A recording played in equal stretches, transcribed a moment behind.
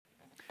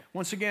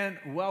Once again,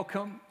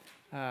 welcome.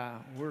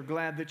 We're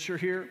glad that you're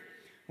here.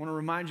 I want to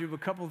remind you of a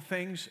couple of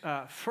things.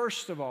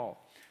 First of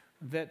all,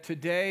 that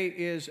today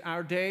is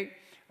our day.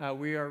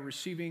 We are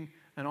receiving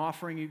an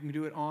offering. You can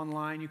do it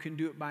online. You can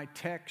do it by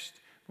text.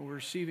 We're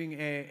receiving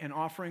an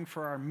offering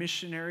for our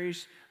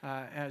missionaries,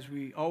 as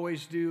we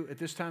always do at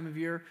this time of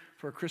year,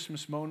 for a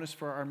Christmas bonus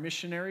for our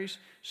missionaries.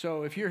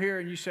 So if you're here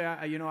and you say,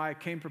 I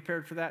came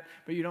prepared for that,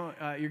 but you don't,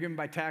 you're given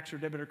by tax or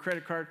debit or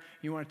credit card,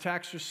 you want a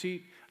tax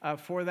receipt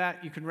for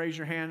that, you can raise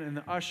your hand, and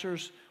the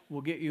ushers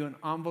will get you an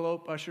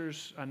envelope.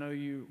 Ushers, I know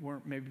you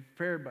weren't maybe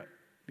prepared, but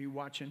be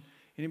watching.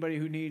 Anybody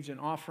who needs an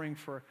offering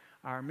for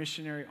our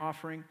missionary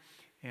offering,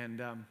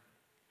 and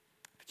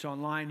it's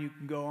online. You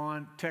can go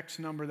on, text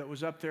number that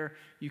was up there.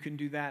 You can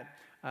do that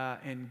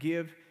and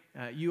give.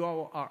 You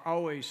all are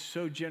always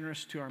so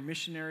generous to our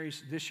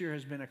missionaries. This year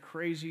has been a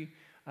crazy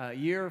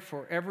year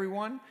for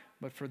everyone,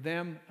 but for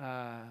them,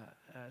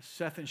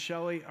 Seth and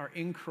Shelley are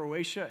in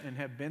Croatia and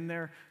have been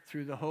there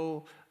through the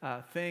whole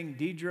thing.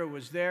 Deidre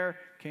was there,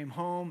 came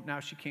home.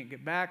 Now she can't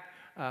get back.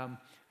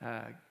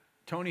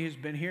 Tony has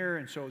been here,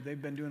 and so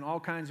they've been doing all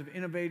kinds of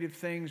innovative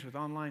things with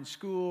online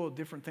school,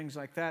 different things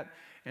like that.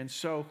 And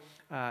so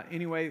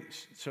anyway,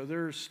 so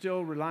they're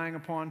still relying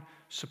upon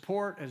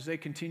support as they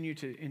continue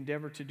to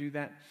endeavor to do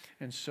that.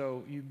 And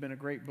so you've been a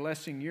great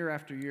blessing year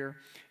after year,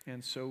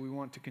 and so we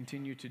want to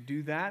continue to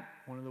do that.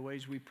 One of the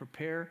ways we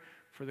prepare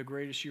for the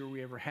greatest year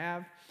we ever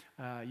have,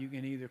 you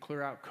can either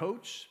clear out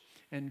coats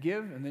and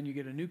give, and then you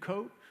get a new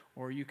coat,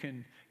 or you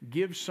can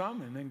give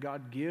some, and then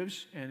God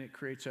gives, and it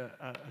creates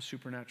a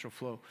supernatural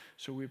flow.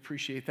 So we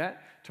appreciate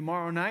that.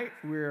 Tomorrow night,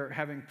 we're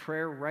having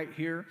prayer right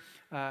here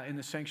in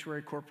the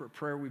sanctuary, corporate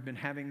prayer. We've been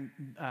having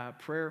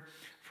prayer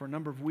for a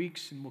number of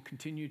weeks, and we'll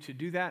continue to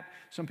do that.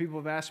 Some people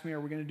have asked me,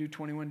 are we going to do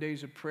 21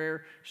 days of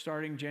prayer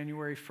starting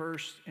January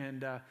 1st?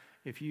 And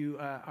if you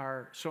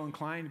are so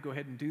inclined, go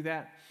ahead and do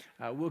that.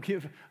 We'll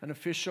give an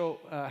official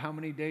how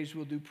many days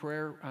we'll do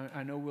prayer.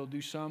 I know we'll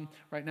do some.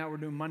 Right now we're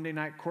doing Monday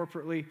night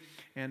corporately,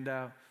 and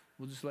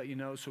we'll just let you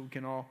know so we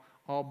can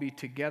all be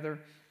together.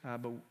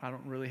 But I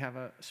don't really have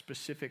a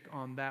specific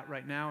on that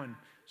right now. And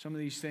some of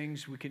these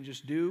things we can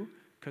just do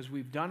because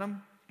we've done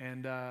them.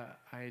 And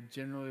I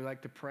generally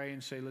like to pray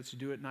and say, let's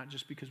do it, not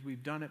just because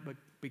we've done it, but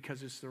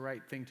because it's the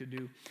right thing to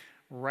do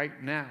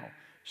right now.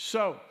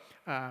 So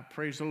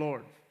praise the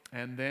Lord.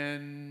 And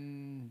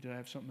then, did I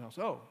have something else?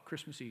 Oh,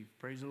 Christmas Eve.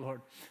 Praise the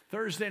Lord.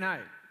 Thursday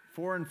night,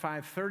 4 and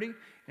 5:30.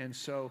 And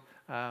so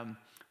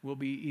we'll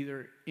be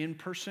either in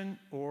person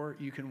or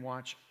you can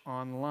watch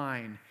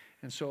online.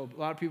 And so a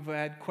lot of people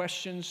have had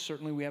questions.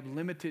 Certainly we have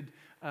limited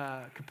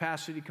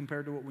capacity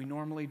compared to what we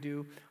normally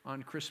do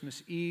on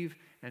Christmas Eve.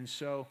 And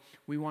so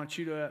we want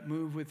you to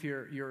move with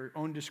your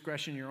own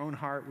discretion, your own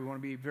heart. We want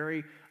to be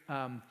very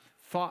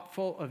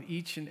thoughtful of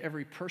each and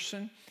every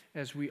person,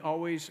 as we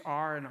always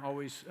are and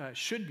always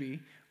should be,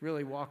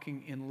 really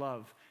walking in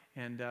love.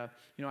 And,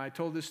 I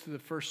told this to the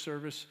first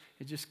service.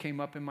 It just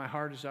came up in my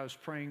heart as I was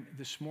praying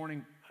this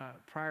morning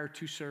prior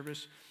to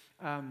service.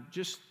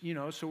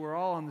 So we're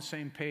all on the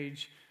same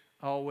page,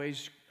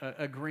 always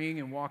agreeing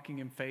and walking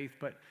in faith.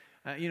 But,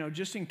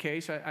 just in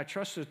case, I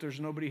trust that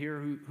there's nobody here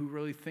who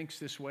really thinks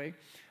this way.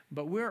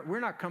 But we're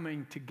not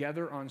coming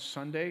together on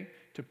Sunday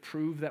to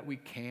prove that we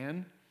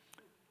can.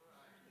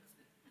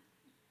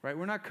 Right?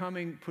 We're not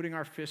putting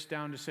our fist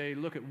down to say,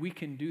 look, we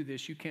can do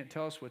this. You can't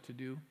tell us what to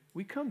do.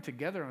 We come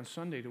together on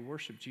Sunday to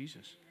worship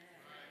Jesus.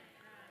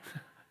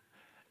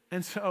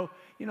 And so,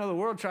 the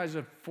world tries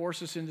to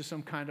force us into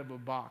some kind of a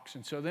box.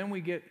 And so then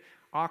we get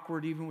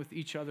awkward even with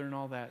each other and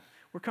all that.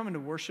 We're coming to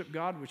worship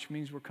God, which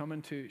means we're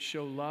coming to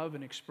show love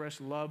and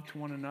express love to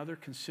one another,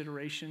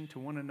 consideration to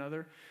one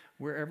another,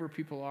 wherever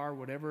people are,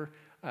 whatever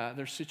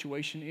their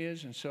situation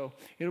is. And so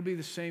it'll be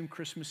the same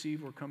Christmas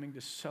Eve. We're coming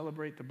to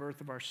celebrate the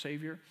birth of our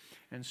Savior.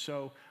 And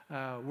so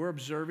we're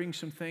observing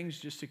some things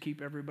just to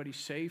keep everybody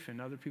safe,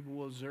 and other people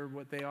will observe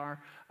what they are.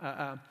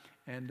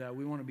 And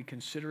we want to be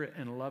considerate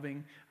and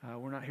loving.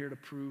 We're not here to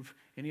prove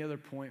any other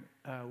point.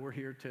 We're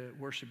here to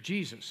worship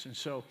Jesus. And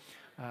so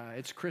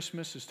it's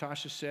Christmas, as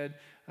Tasha said.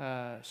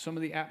 Some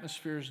of the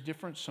atmosphere is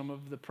different. Some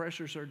of the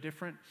pressures are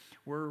different.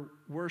 We're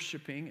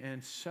worshiping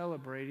and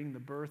celebrating the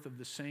birth of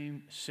the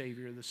same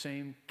Savior, the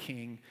same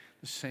King,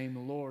 the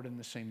same Lord, and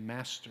the same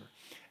Master.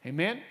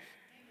 Amen? Amen.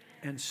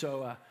 And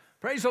so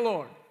praise the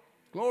Lord.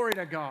 Glory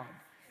to God.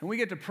 And we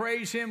get to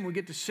praise Him. We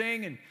get to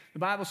sing. And the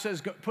Bible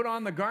says, put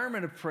on the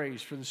garment of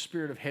praise for the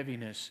spirit of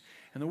heaviness.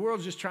 And the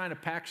world's just trying to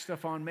pack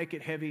stuff on, make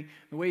it heavy.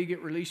 The way you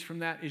get released from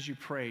that is you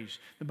praise.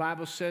 The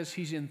Bible says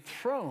He's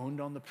enthroned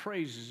on the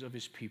praises of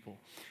His people.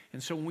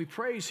 And so when we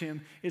praise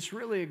Him, it's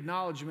really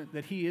acknowledgement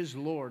that He is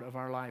Lord of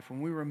our life.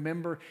 When we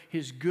remember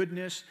His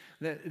goodness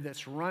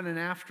that's running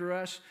after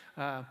us,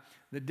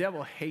 the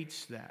devil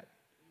hates that.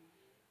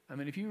 I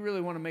mean, if you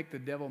really want to make the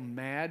devil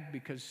mad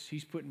because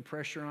he's putting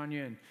pressure on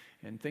you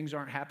and things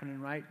aren't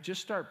happening right,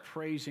 just start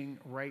praising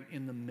right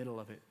in the middle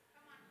of it.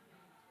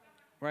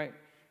 Right?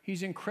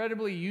 He's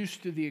incredibly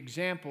used to the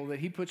example that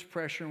he puts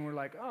pressure and we're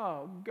like,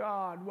 oh,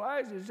 God,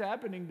 why is this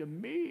happening to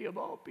me? Of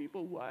all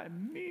people, why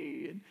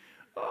me? And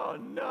oh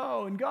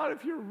no, and God,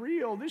 if you're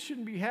real, this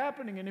shouldn't be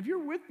happening. And if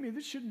you're with me,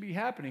 this shouldn't be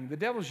happening. The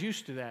devil's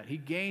used to that. He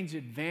gains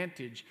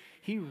advantage.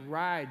 He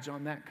rides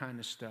on that kind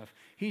of stuff.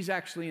 He's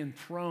actually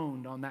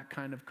enthroned on that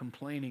kind of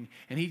complaining,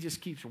 and he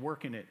just keeps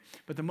working it.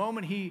 But the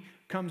moment he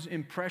comes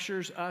and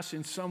pressures us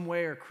in some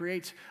way or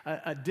creates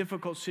a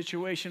difficult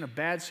situation, a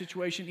bad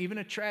situation, even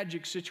a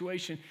tragic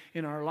situation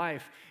in our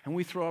life, and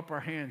we throw up our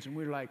hands and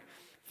we're like,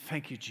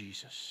 thank you,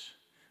 Jesus,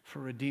 for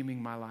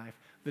redeeming my life.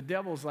 The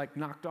devil's like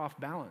knocked off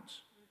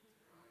balance.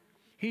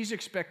 He's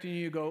expecting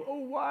you to go, oh,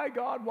 why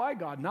God, why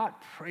God?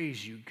 Not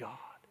praise you, God.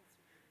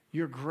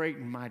 You're great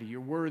and mighty. You're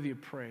worthy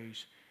of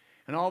praise.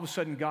 And all of a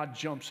sudden, God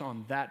jumps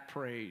on that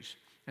praise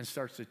and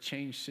starts to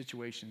change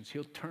situations.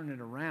 He'll turn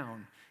it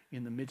around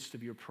in the midst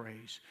of your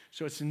praise.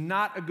 So it's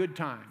not a good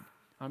time.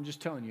 I'm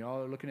just telling you,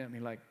 all are looking at me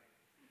like,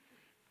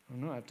 I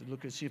don't know, I have to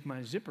look and see if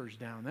my zipper's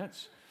down.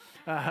 That's...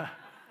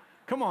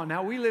 Come on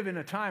now, we live in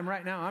a time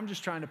right now, I'm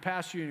just trying to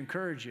pass you and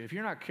encourage you. If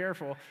you're not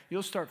careful,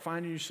 you'll start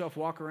finding yourself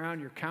walk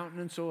around, your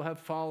countenance will have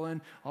fallen,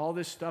 all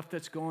this stuff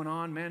that's going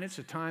on. Man, it's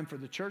a time for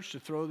the church to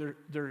throw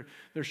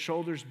their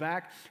shoulders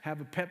back, have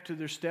a pep to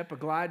their step, a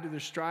glide to their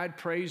stride,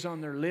 praise on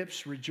their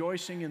lips,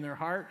 rejoicing in their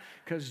heart,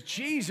 because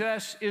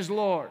Jesus is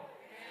Lord.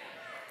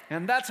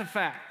 And that's a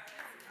fact,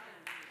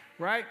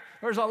 right?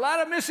 There's a lot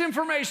of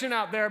misinformation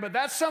out there, but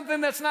that's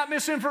something that's not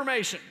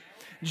misinformation.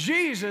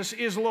 Jesus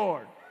is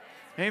Lord.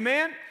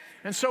 Amen?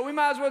 And so we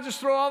might as well just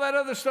throw all that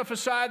other stuff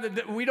aside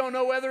that we don't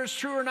know whether it's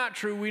true or not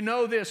true. We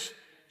know this,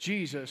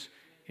 Jesus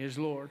is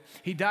Lord.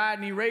 He died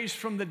and he raised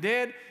from the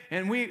dead.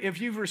 And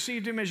if you've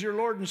received him as your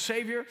Lord and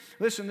Savior,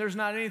 listen, there's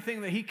not anything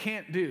that he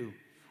can't do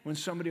when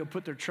somebody will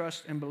put their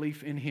trust and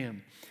belief in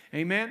him.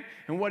 Amen?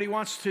 And what he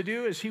wants to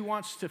do is he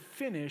wants to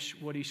finish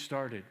what he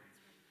started.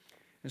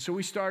 And so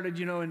we started,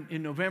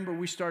 in November,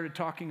 we started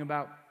talking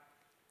about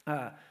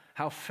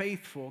how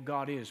faithful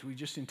God is. We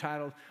just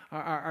entitled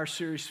our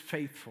series,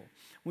 Faithful.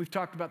 We've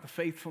talked about the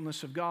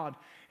faithfulness of God.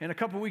 And a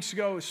couple weeks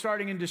ago,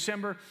 starting in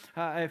December,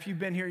 if you've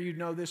been here, you'd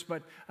know this,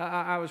 but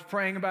I was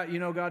praying about,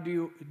 God,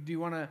 do you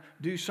want to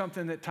do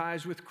something that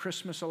ties with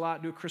Christmas a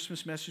lot, do a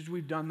Christmas message?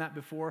 We've done that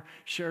before,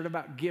 shared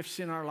about gifts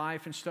in our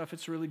life and stuff.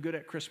 It's really good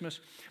at Christmas.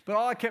 But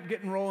all I kept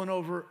getting rolling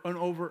over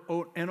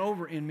and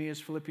over in me is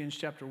Philippians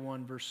chapter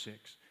 1, verse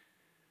 6.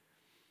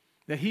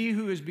 That he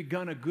who has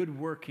begun a good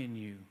work in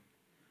you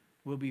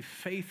will be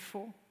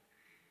faithful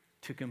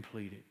to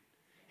complete it.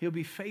 He'll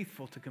be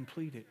faithful to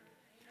complete it.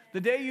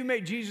 The day you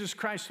made Jesus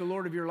Christ the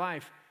Lord of your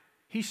life,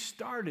 he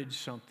started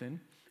something,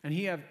 and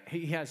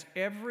he has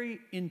every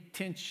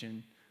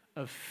intention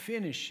of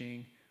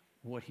finishing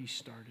what he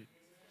started.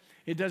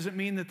 It doesn't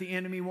mean that the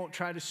enemy won't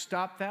try to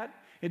stop that.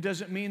 It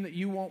doesn't mean that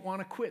you won't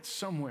want to quit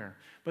somewhere.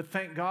 But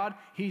thank God,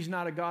 he's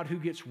not a God who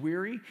gets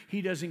weary.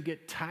 He doesn't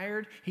get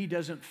tired. He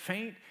doesn't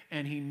faint,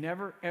 and he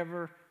never,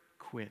 ever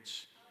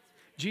quits.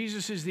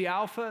 Jesus is the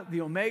Alpha,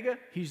 the Omega.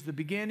 He's the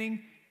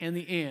beginning and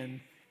the end.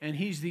 And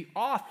he's the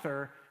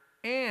author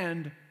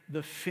and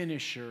the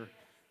finisher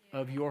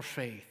of your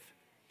faith.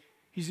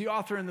 He's the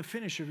author and the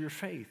finisher of your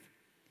faith.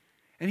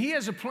 And he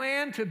has a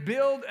plan to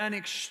build an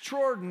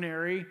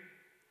extraordinary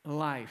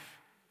life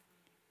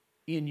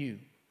in you.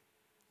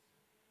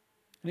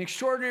 An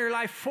extraordinary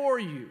life for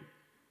you.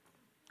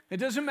 It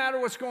doesn't matter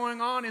what's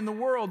going on in the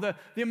world.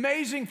 The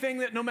amazing thing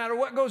that no matter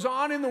what goes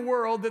on in the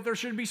world, that there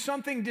should be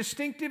something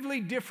distinctively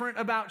different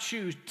about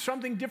you,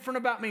 something different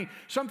about me,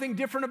 something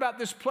different about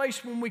this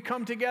place when we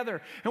come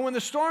together. And when the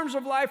storms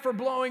of life are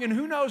blowing and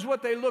who knows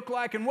what they look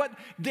like and what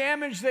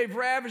damage they've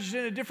ravaged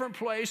in a different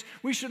place,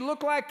 we should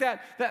look like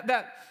that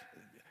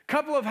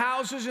couple of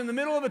houses in the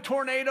middle of a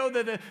tornado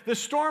that the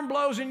storm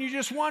blows and you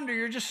just wonder,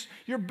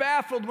 you're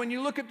baffled when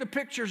you look at the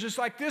pictures. It's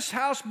like this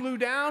house blew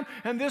down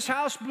and this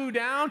house blew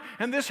down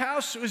and this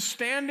house is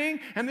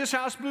standing and this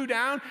house blew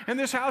down and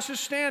this house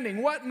is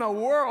standing. What in the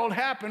world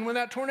happened when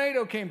that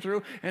tornado came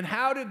through, and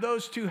how did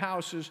those two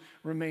houses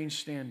remain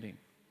standing?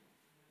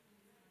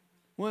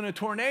 Well, in a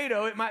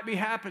tornado, it might be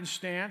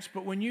happenstance,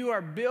 but when you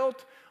are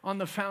built on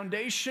the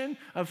foundation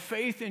of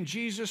faith in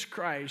Jesus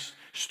Christ,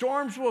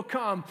 storms will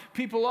come.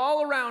 People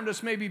all around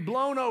us may be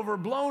blown over,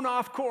 blown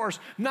off course,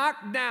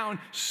 knocked down,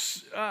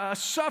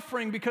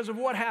 suffering because of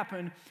what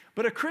happened.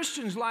 But a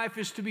Christian's life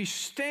is to be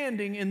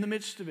standing in the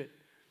midst of it.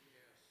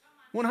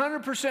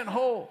 100%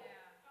 whole.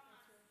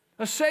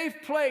 A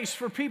safe place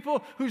for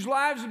people whose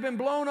lives have been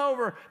blown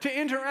over to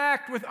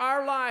interact with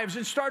our lives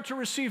and start to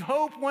receive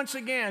hope once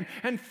again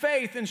and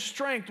faith and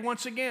strength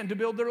once again to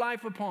build their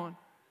life upon.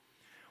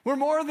 We're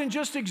more than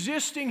just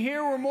existing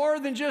here. We're more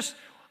than just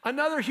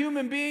another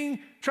human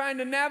being trying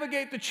to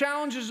navigate the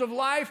challenges of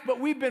life,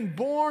 but we've been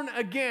born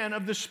again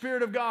of the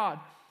Spirit of God.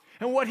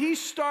 And what he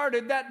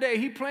started that day,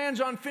 he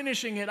plans on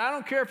finishing it. I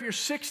don't care if you're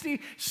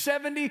 60,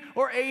 70,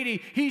 or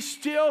 80. He's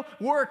still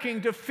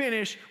working to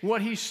finish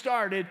what he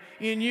started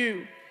in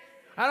you.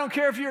 I don't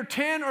care if you're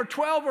 10 or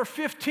 12 or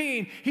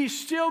 15. He's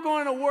still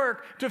going to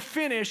work to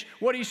finish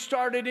what he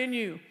started in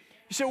you.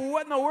 You say, well,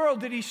 what in the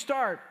world did he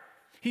start?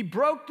 He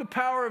broke the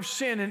power of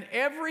sin, and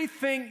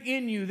everything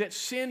in you that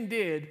sin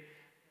did,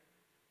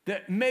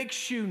 that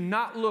makes you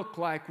not look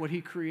like what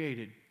He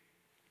created.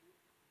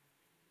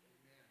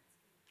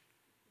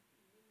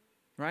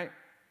 Right?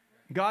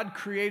 God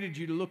created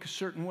you to look a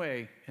certain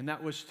way, and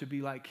that was to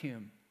be like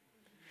Him.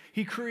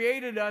 He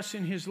created us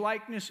in His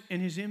likeness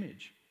and His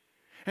image.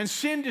 And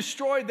sin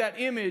destroyed that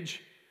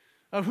image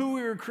of who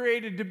we were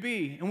created to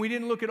be, and we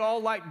didn't look at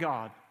all like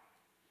God.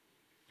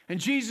 And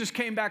Jesus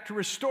came back to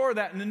restore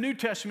that. In the New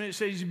Testament, it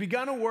says He's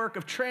begun a work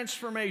of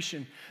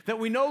transformation, that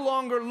we no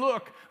longer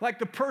look like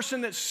the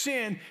person that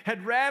sin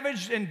had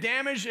ravaged and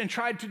damaged and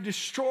tried to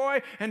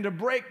destroy and to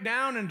break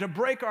down and to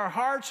break our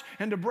hearts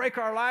and to break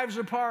our lives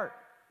apart.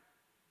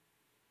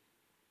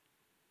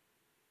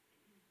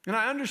 And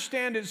I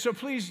understand it, so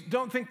please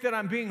don't think that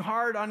I'm being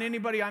hard on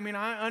anybody. I mean,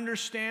 I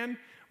understand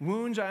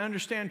wounds, I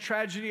understand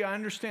tragedy, I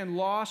understand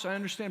loss, I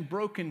understand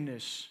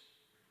brokenness.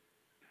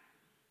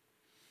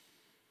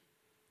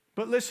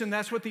 But listen,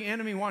 that's what the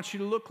enemy wants you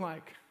to look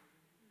like.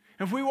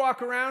 If we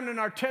walk around and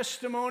our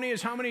testimony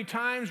is how many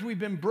times we've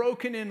been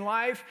broken in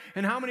life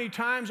and how many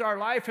times our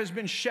life has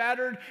been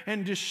shattered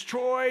and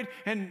destroyed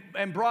and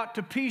brought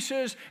to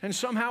pieces, and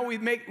somehow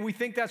we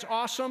think that's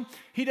awesome,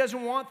 He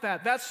doesn't want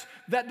that.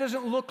 That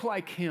doesn't look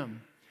like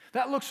Him.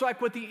 That looks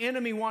like what the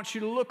enemy wants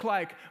you to look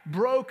like,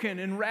 broken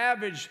and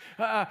ravaged,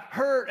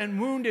 hurt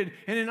and wounded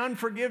and in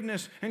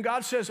unforgiveness. And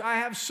God says, I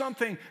have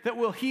something that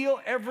will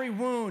heal every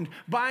wound,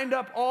 bind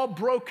up all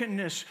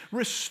brokenness,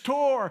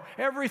 restore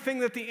everything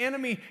that the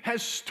enemy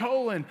has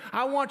stolen.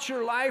 I want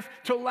your life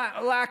to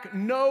lack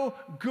no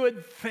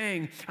good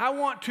thing. I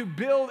want to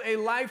build a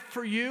life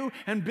for you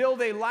and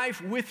build a life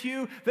with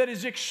you that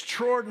is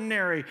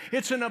extraordinary.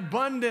 It's an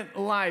abundant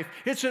life.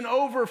 It's an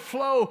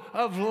overflow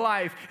of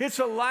life. It's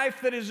a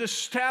life that is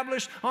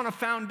established on a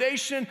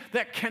foundation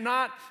that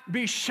cannot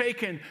be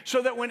shaken, so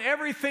that when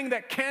everything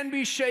that can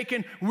be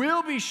shaken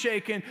will be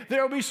shaken,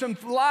 there will be some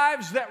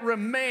lives that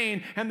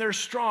remain and they're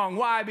strong.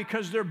 Why?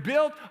 Because they're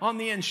built on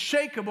the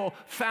unshakable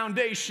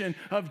foundation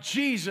of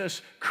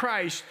Jesus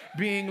Christ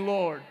being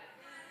Lord.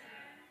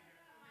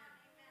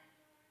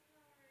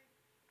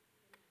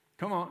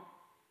 Come on.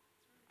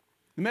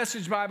 The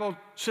Message Bible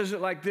says it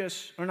like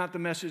this, or not the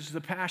Message, the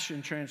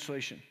Passion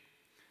Translation.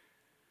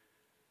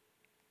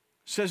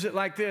 Says it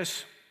like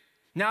this.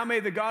 Now may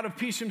the God of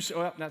peace himself,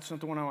 well, that's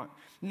not the one I want.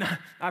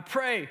 I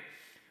pray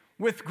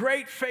with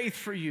great faith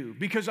for you,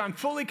 because I'm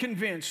fully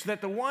convinced that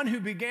the one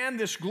who began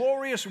this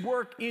glorious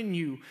work in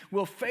you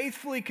will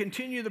faithfully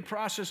continue the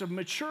process of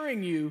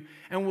maturing you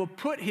and will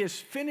put His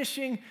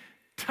finishing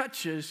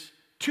touches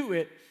to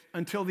it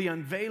until the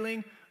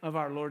unveiling of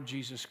our Lord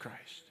Jesus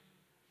Christ.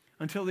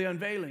 Until the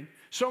unveiling.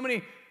 So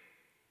many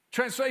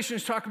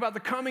translations talk about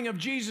the coming of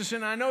Jesus,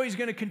 and I know He's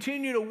going to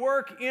continue to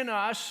work in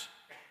us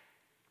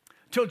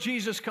till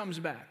Jesus comes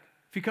back,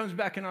 if He comes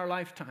back in our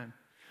lifetime.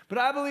 But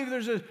I believe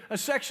there's a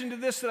section to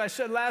this that I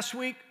said last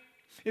week,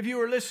 if you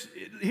were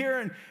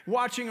here and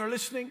watching or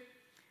listening.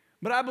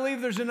 But I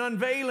believe there's an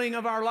unveiling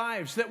of our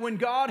lives, that when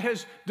God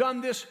has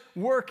done this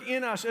work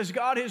in us, as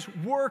God is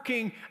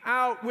working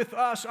out with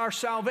us our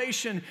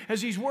salvation,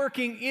 as He's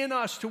working in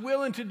us to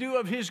will and to do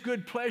of His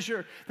good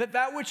pleasure,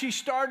 that which He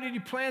started, He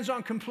plans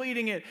on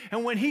completing it.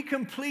 And when He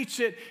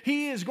completes it,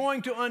 He is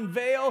going to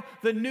unveil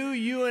the new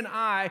you and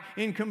I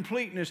in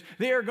completeness.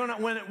 They are going to,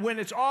 when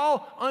it's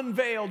all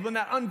unveiled, when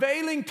that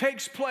unveiling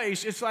takes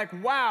place, it's like,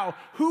 wow,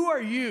 who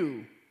are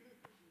you?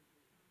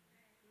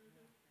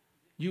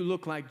 You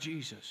look like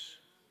Jesus.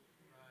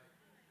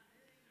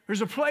 There's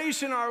a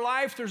place in our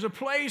life, there's a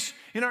place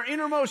in our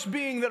innermost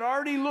being that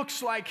already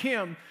looks like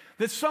Him,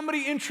 that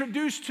somebody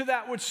introduced to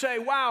that would say,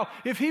 wow,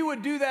 if He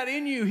would do that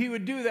in you, He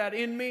would do that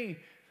in me.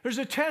 There's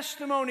a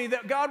testimony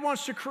that God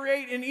wants to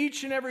create in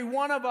each and every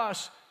one of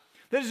us.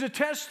 That is a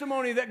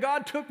testimony that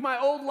God took my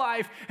old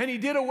life and He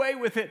did away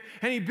with it,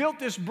 and He built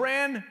this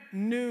brand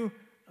new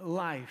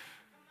life.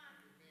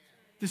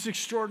 This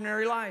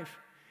extraordinary life.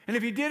 And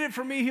if He did it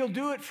for me, He'll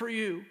do it for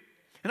you.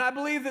 And I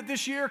believe that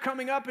this year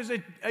coming up is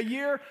a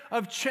year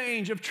of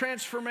change, of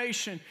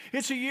transformation.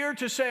 It's a year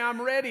to say, I'm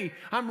ready.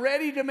 I'm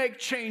ready to make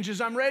changes.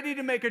 I'm ready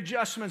to make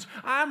adjustments.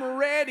 I'm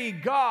ready,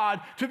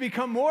 God, to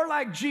become more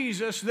like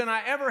Jesus than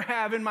I ever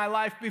have in my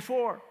life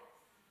before.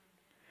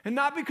 And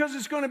not because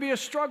it's going to be a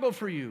struggle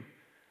for you.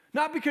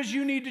 Not because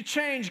you need to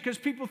change because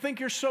people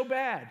think you're so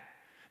bad.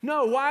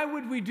 No, why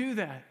would we do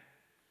that?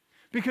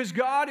 Because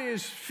God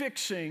is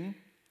fixing,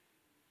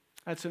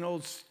 that's an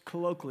old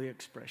colloquial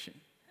expression.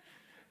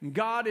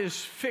 God is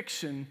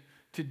fixing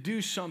to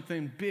do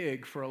something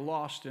big for a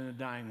lost and a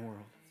dying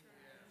world.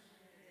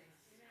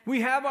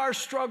 We have our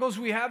struggles,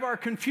 we have our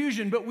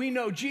confusion, but we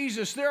know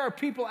Jesus. There are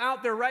people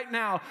out there right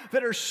now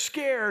that are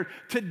scared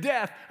to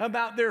death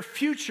about their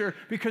future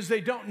because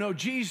they don't know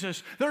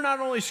Jesus. They're not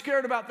only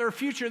scared about their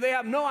future, they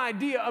have no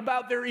idea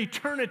about their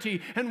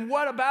eternity and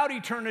what about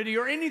eternity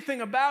or anything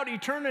about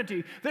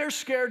eternity. They're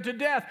scared to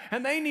death,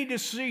 and they need to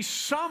see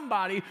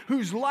somebody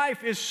whose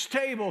life is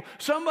stable,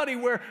 somebody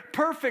where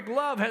perfect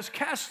love has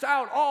cast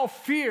out all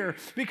fear,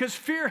 because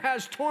fear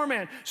has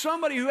torment,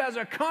 somebody who has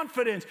a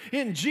confidence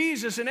in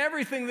Jesus and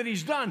everything everything that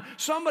he's done.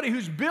 Somebody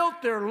who's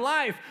built their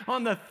life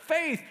on the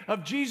faith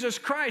of Jesus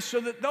Christ so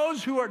that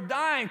those who are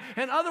dying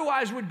and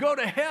otherwise would go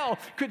to hell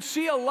could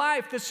see a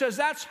life that says,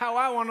 that's how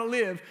I want to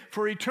live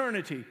for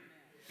eternity.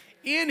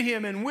 In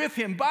him and with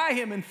him, by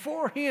him and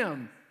for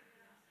him.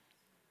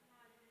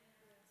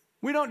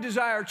 We don't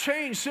desire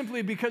change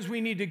simply because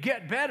we need to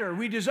get better.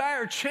 We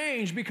desire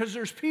change because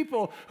there's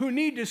people who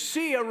need to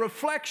see a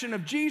reflection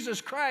of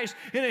Jesus Christ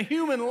in a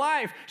human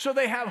life so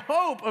they have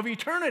hope of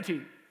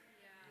eternity.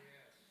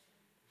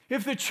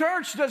 If the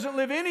church doesn't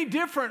live any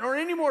different or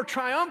any more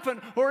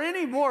triumphant or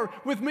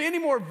with any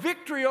more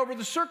victory over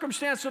the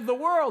circumstance of the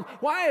world,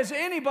 why is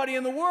anybody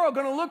in the world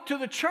going to look to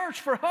the church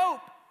for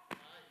hope?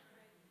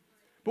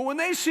 But when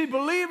they see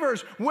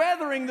believers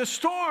weathering the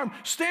storm,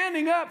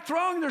 standing up,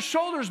 throwing their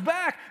shoulders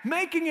back,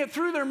 making it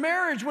through their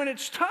marriage when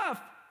it's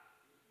tough,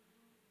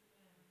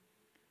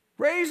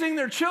 raising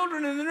their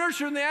children in the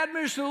nurture and the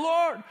admonition of the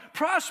Lord,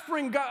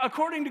 prospering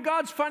according to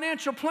God's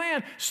financial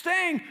plan,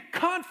 staying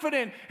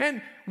confident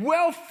and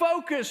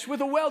well-focused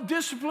with a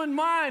well-disciplined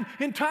mind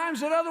in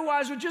times that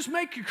otherwise would just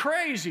make you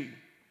crazy.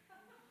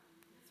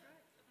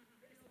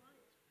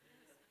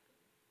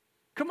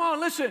 Come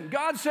on, listen.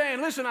 God's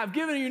saying, listen, I've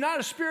given you not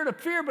a spirit of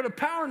fear, but of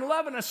power and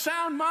love and a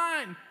sound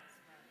mind.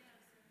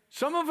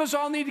 Some of us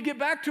all need to get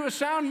back to a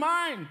sound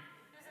mind.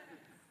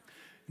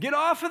 Get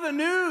off of the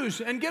news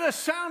and get a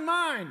sound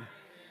mind.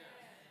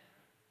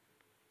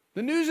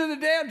 The news of the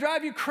day will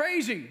drive you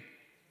crazy.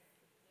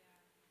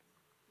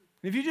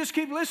 If you just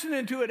keep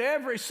listening to it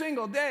every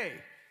single day,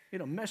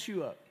 it'll mess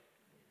you up.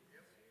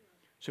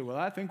 So, well,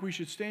 I think we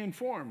should stay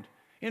informed.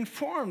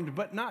 Informed,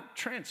 but not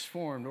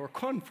transformed or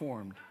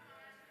conformed.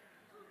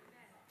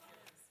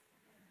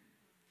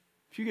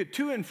 If you get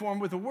too informed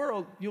with the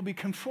world, you'll be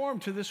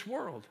conformed to this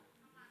world.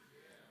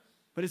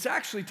 But it's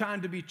actually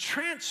time to be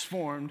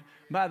transformed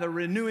by the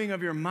renewing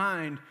of your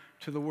mind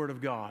to the Word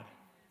of God.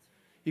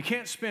 You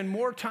can't spend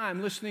more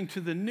time listening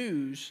to the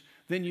news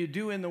than you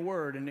do in the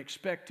Word and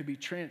expect to be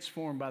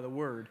transformed by the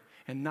Word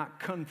and not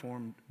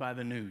conformed by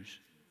the news.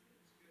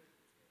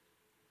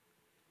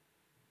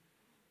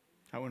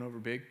 I went over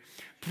big.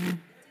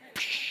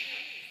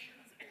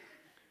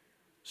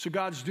 So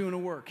God's doing a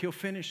work. He'll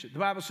finish it. The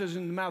Bible says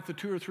in the mouth of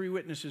 2 or 3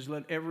 witnesses,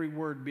 let every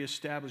word be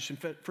established. In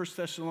 1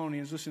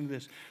 Thessalonians, listen to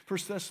this. 1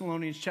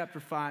 Thessalonians chapter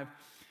 5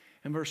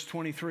 and verse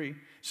 23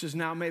 says,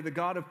 now may the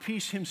God of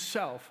peace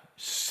himself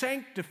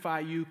sanctify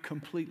you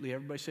completely.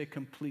 Everybody say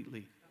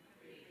completely.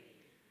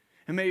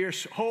 And may your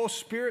whole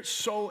spirit,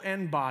 soul,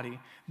 and body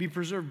be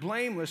preserved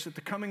blameless at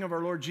the coming of our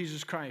Lord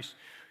Jesus Christ.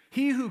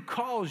 He who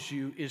calls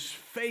you is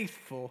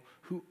faithful,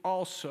 who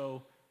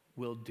also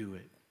will do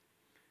it.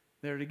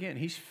 There it again.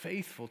 He's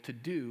faithful to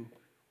do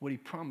what he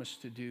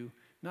promised to do,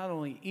 not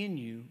only in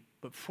you,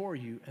 but for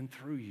you and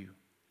through you.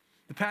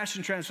 The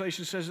Passion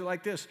Translation says it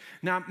like this.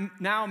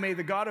 Now may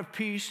the God of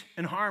peace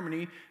and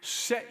harmony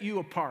set you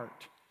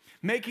apart,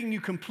 making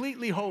you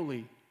completely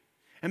holy.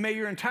 And may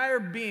your entire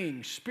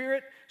being,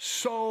 spirit,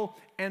 soul,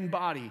 and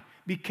body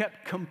be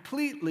kept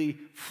completely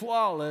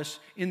flawless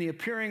in the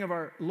appearing of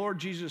our Lord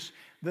Jesus,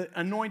 the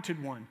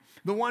Anointed One.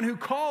 The one who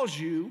calls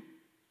you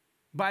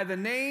by the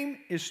name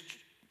is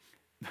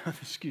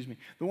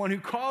the one who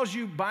calls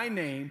you by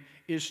name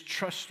is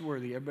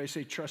trustworthy. Everybody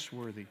say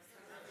trustworthy.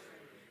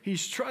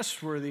 He's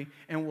trustworthy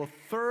and will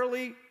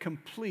thoroughly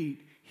complete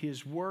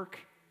his work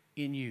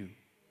in you.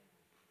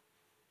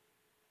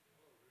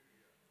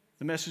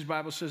 The Message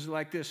Bible says it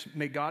like this.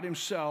 May God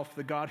himself,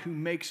 the God who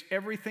makes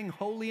everything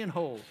holy and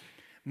whole,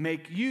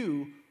 make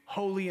you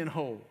holy and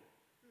whole.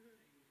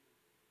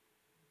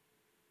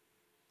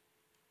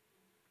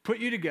 Put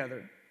you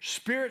together,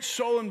 spirit,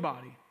 soul, and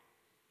body,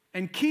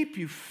 and keep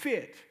you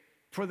fit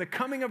for the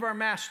coming of our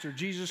Master,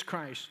 Jesus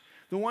Christ.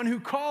 The one who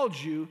called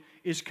you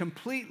is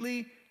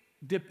completely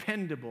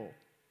dependable.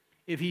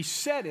 If he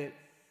said it,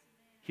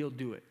 he'll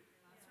do it.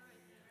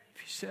 If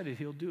he said it,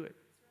 he'll do it.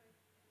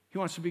 He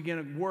wants to begin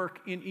a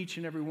work in each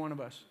and every one of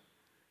us,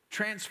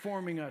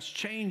 transforming us,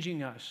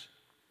 changing us.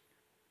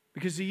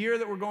 Because the year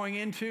that we're going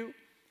into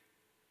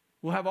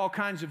will have all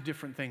kinds of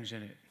different things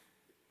in it.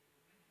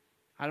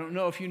 I don't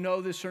know if you know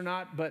this or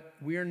not, but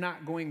we're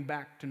not going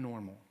back to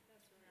normal.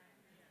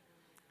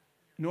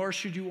 Nor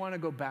should you want to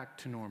go back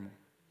to normal.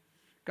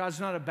 God's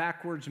not a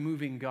backwards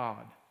moving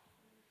God.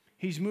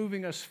 He's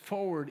moving us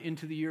forward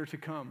into the year to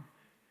come.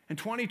 And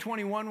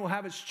 2021 will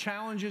have its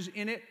challenges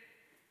in it.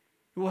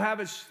 It will have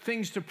its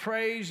things to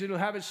praise. It'll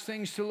have its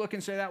things to look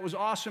and say, that was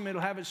awesome. It'll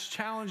have its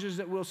challenges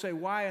that we'll say,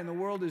 why in the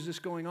world is this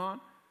going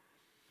on?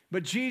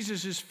 But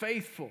Jesus is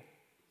faithful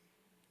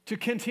to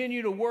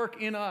continue to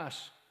work in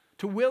us,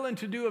 to will and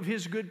to do of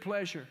his good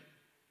pleasure.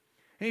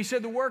 And he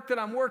said, the work that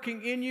I'm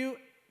working in you,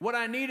 what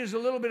I need is a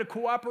little bit of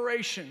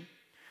cooperation.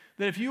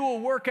 That if you will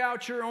work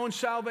out your own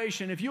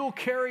salvation, if you will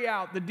carry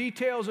out the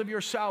details of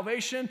your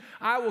salvation,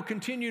 I will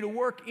continue to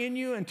work in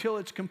you until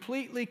it's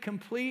completely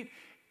complete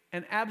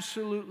and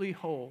absolutely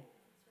whole.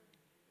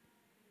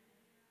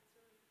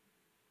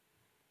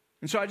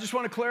 And so I just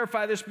want to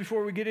clarify this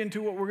before we get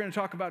into what we're going to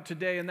talk about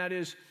today, and that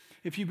is,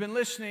 if you've been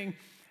listening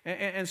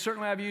And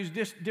certainly I've used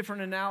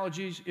different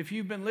analogies. If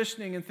you've been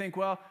listening and think,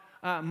 well,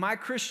 my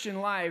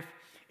Christian life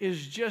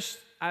is just,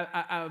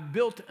 I've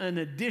built an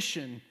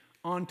addition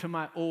onto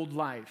my old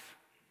life.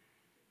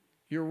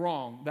 You're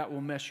wrong. That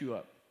will mess you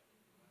up.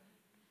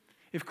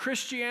 If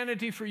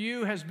Christianity for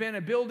you has been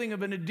a building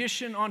of an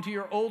addition onto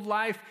your old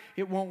life,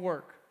 it won't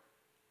work.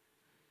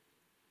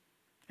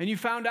 And you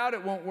found out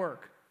it won't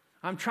work.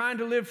 I'm trying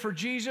to live for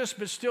Jesus,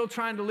 but still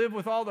trying to live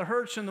with all the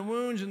hurts and the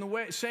wounds in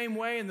the same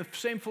way and the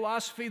same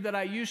philosophy that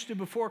I used to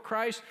before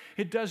Christ.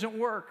 It doesn't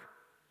work.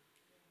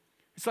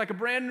 It's like a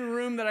brand new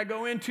room that I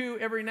go into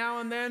every now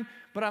and then,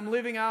 but I'm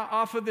living out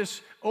off of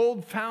this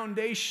old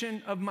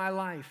foundation of my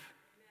life.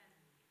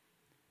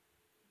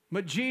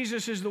 But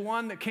Jesus is the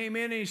one that came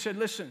in and he said,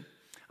 listen,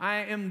 I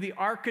am the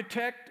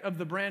architect of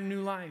the brand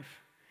new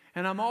life,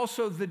 and I'm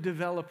also the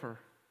developer.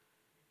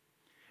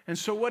 And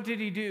so what did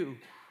he do?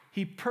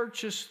 He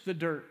purchased the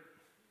dirt.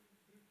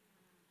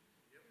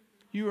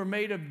 You are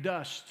made of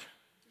dust.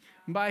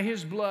 And by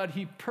his blood,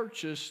 he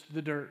purchased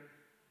the dirt.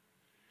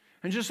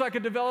 And just like a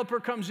developer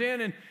comes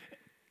in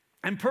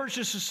and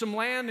purchases some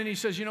land, and he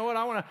says, you know what,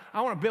 I want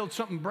to build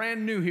something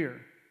brand new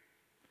here.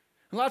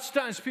 And lots of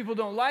times people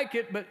don't like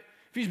it, but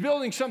if he's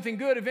building something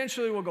good,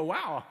 eventually we'll go,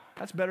 wow,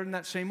 that's better than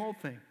that same old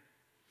thing.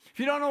 If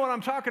you don't know what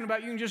I'm talking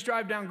about, you can just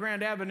drive down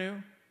Grand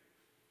Avenue.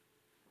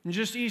 And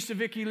just east of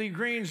Vicky Lee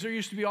Greens, there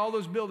used to be all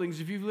those buildings.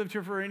 If you've lived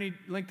here for any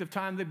length of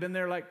time, they've been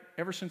there like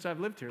ever since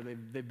I've lived here,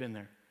 they've been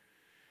there.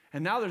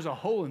 And now there's a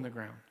hole in the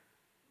ground.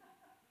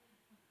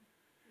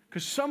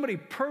 Because somebody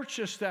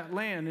purchased that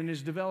land and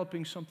is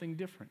developing something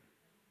different.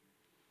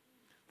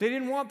 They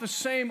didn't want the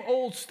same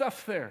old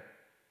stuff there.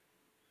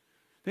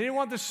 They didn't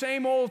want the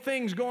same old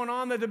things going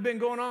on that have been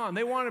going on.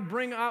 They wanted to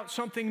bring out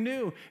something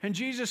new. And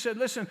Jesus said,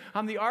 listen,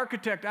 I'm the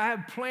architect. I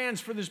have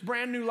plans for this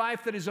brand new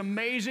life that is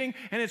amazing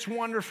and it's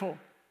wonderful.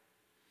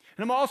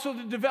 And I'm also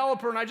the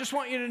developer, and I just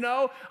want you to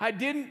know, I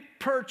didn't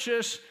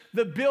purchase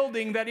the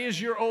building that is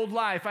your old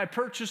life. I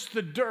purchased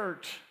the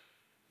dirt.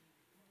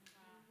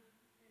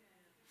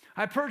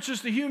 I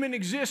purchased the human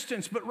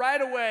existence, but right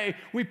away,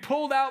 we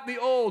pulled out the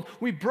old.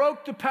 We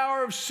broke the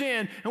power of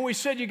sin, and we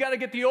said, you got to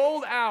get the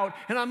old out,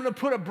 and I'm going to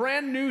put a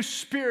brand new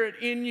spirit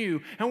in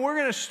you. And we're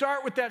going to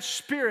start with that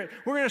spirit.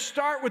 We're going to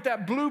start with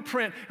that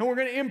blueprint, and we're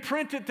going to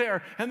imprint it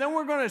there. And then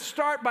we're going to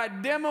start by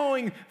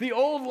demoing the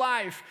old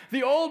life.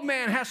 The old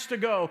man has to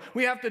go.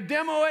 We have to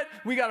demo it.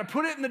 We got to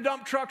put it in the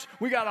dump trucks.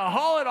 We got to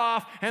haul it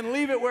off and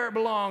leave it where it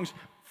belongs,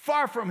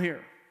 far from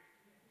here.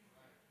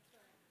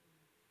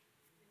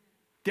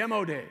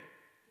 Demo day.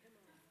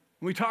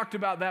 We talked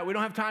about that. We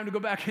don't have time to go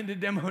back into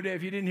demo day.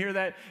 If you didn't hear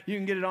that, you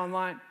can get it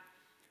online.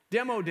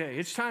 Demo day.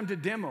 It's time to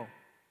demo.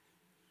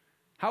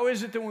 How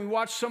is it that when we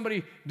watch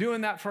somebody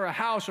doing that for a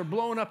house or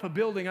blowing up a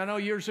building? I know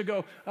years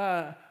ago,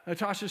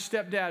 Natasha's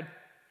stepdad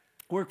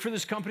worked for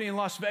this company in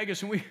Las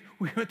Vegas, and we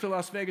went to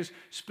Las Vegas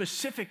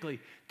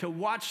specifically to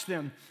watch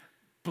them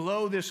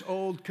blow this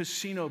old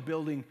casino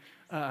building,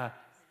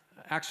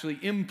 actually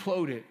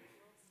implode it.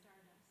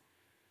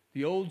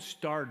 The old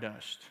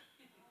Stardust.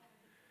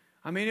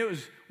 I mean,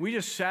 we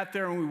just sat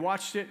there and we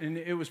watched it, and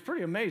it was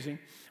pretty amazing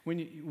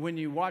when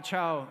you watch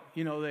how,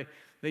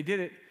 they did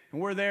it, and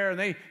we're there, and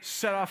they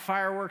set off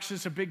fireworks.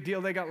 It's a big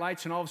deal. They got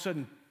lights, and all of a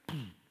sudden,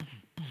 you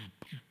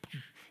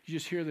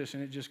just hear this,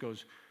 and it just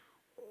goes.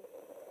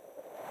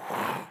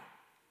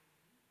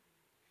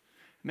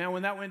 Man,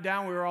 when that went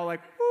down, we were all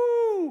like,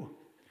 woo!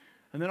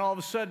 And then all of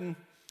a sudden,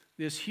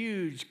 this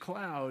huge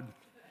cloud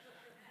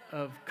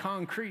of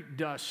concrete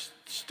dust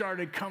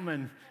started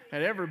coming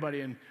at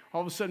everybody, and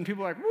all of a sudden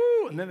people are like,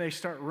 woo, and then they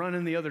start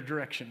running the other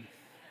direction.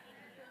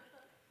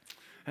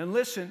 And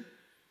listen,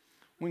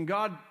 when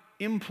God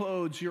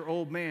implodes your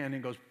old man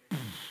and goes,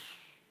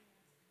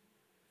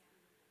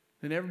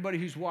 then everybody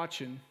who's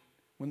watching,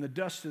 when the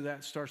dust of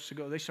that starts to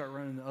go, they start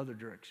running the other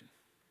direction.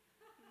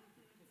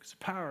 Because the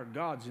power of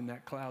God's in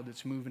that cloud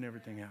that's moving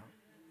everything out.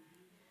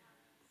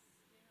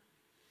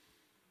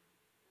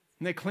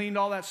 And they cleaned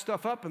all that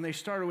stuff up, and they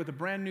started with a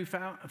brand new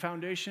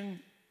foundation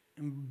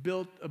and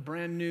built a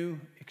brand new,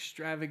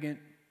 extravagant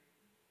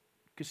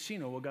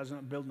casino. Well, God's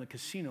not building a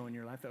casino in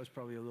your life. That was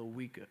probably a little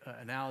weak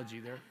analogy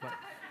there. But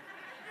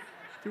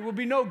there will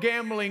be no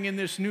gambling in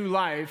this new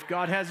life.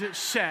 God has it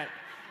set.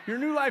 Your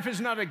new life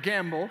is not a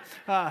gamble.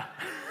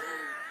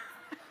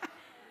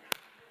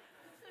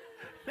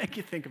 Make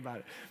you think about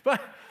it.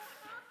 But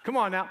come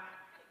on now.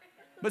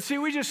 But see,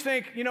 we just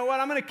think, you know what,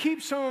 I'm going to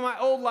keep some of my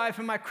old life,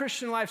 and my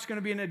Christian life's going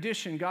to be an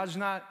addition. God's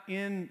not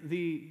in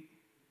the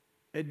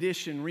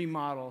addition,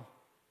 remodel.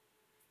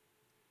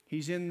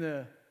 He's in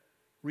the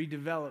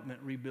redevelopment,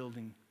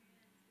 rebuilding.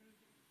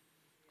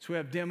 So we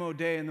have demo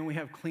day, and then we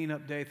have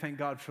cleanup day. Thank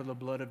God for the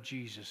blood of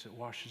Jesus that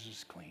washes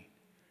us clean.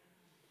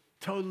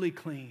 Totally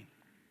clean.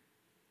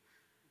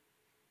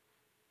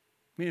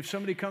 I mean, if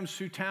somebody comes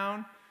through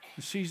town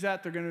and sees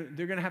that, they're going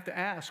to have to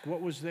ask,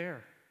 what was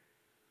there?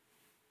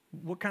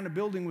 What kind of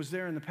building was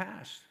there in the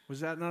past? Was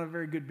that not a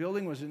very good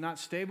building? Was it not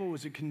stable?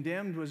 Was it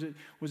condemned?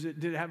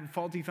 Did it have a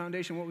faulty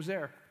foundation? What was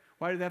there?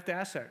 Why did they have to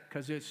ask that?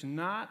 Because it's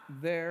not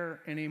there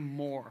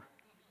anymore.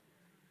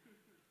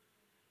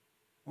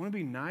 Want to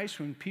be nice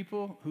when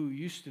people who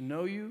used to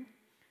know you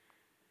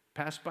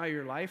passed by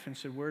your life and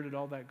said, where did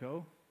all that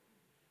go?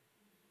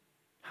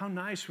 How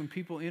nice when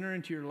people enter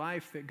into your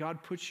life that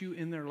God puts you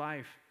in their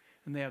life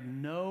and they have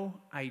no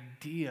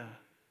idea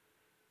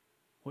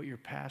what your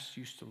past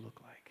used to look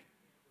like.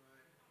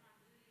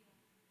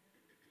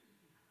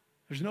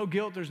 There's no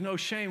guilt, there's no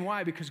shame.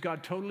 Why? Because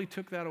God totally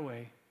took that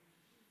away.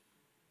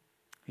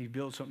 He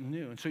built something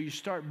new. And so you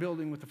start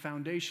building with the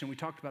foundation. We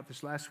talked about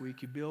this last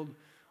week. You build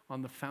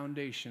on the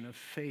foundation of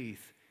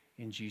faith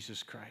in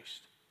Jesus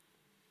Christ.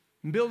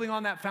 And building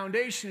on that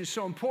foundation is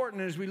so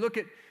important. As we look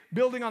at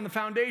building on the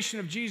foundation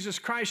of Jesus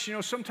Christ, you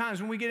know,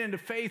 sometimes when we get into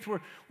faith,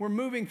 we're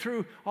moving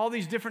through all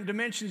these different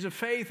dimensions of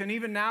faith. And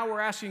even now we're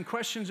asking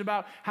questions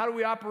about how do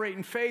we operate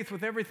in faith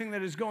with everything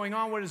that is going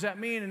on? What does that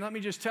mean? And let me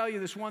just tell you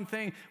this one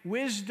thing.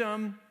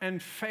 Wisdom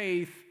and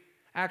faith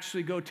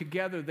actually go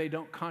together. They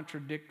don't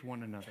contradict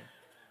one another.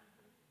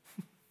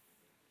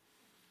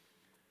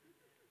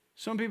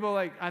 Some people are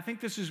like, I think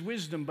this is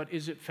wisdom, but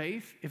is it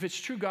faith? If it's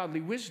true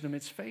godly wisdom,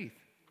 it's faith.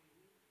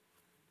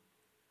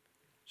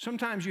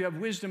 Sometimes you have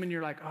wisdom and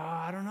you're like, oh,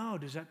 I don't know.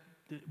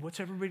 What's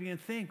everybody going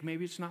to think?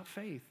 Maybe it's not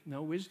faith.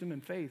 No, wisdom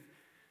and faith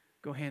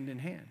go hand in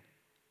hand.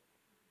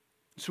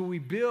 So we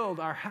build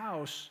our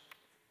house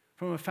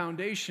from a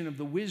foundation of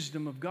the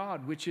wisdom of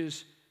God, which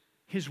is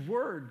His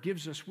Word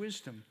gives us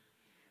wisdom.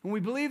 And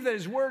we believe that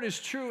His Word is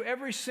true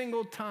every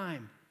single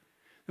time.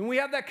 And we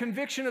have that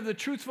conviction of the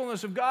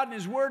truthfulness of God and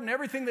His Word and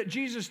everything that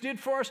Jesus did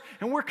for us,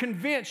 and we're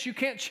convinced. You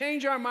can't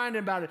change our mind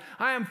about it.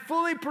 I am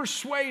fully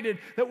persuaded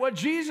that what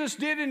Jesus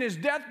did in His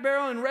death,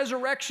 burial, and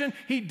resurrection,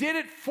 He did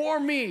it for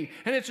me,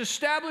 and it's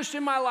established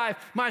in my life.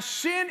 My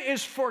sin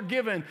is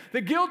forgiven.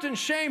 The guilt and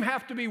shame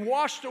have to be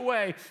washed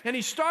away, and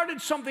He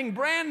started something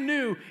brand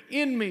new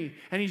in me,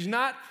 and He's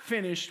not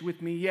finished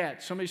with me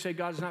yet. Somebody say,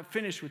 God's not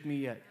finished with me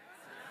yet.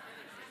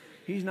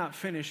 He's not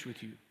finished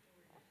with you.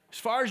 As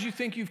far as you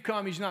think you've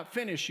come, He's not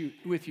finished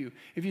with you.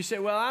 If you say,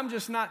 well, I'm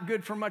just not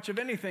good for much of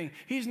anything,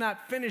 He's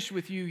not finished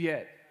with you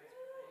yet.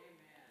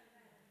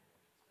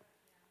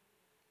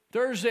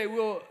 Thursday,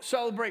 we'll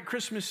celebrate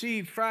Christmas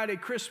Eve, Friday,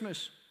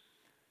 Christmas.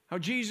 How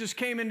Jesus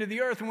came into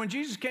the earth. And when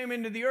Jesus came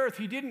into the earth,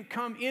 He didn't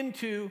come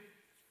into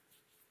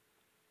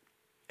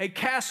a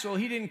castle.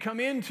 He didn't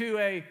come into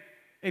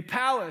a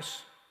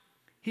palace.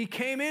 He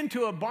came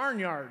into a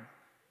barnyard.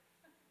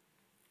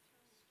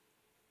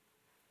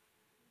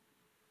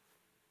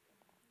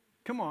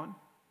 Come on.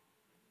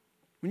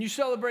 When you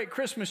celebrate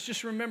Christmas,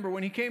 just remember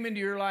when He came into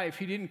your life,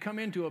 He didn't come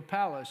into a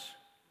palace.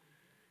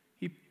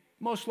 He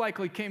most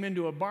likely came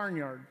into a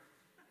barnyard.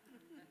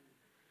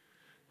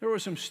 There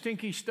was some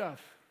stinky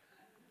stuff.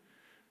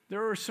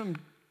 There were some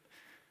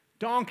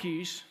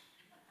donkeys.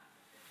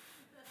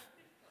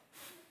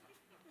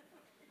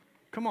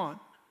 Come on.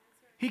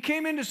 He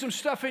came into some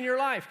stuff in your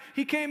life.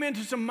 He came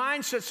into some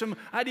mindsets, some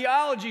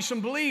ideology,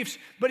 some beliefs.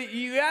 But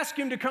you asked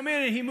Him to come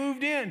in and He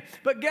moved in.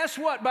 But guess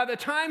what? By the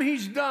time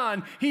He's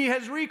done, He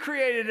has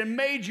recreated and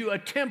made you a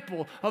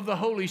temple of the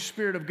Holy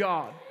Spirit of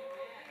God.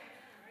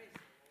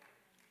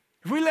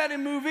 If we let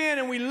Him move in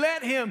and we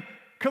let Him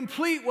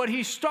complete what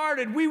He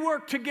started, we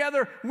work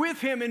together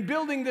with Him in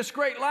building this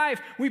great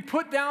life. We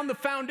put down the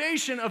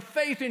foundation of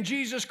faith in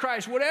Jesus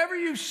Christ. Whatever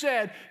you've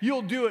said,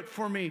 you'll do it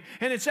for me.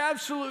 And it's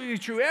absolutely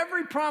true.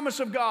 Every promise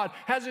of God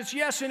has its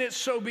yes and its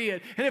so be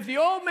it. And if the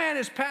old man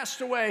has passed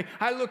away,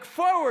 I look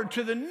forward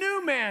to the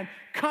new man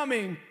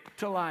coming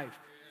to life.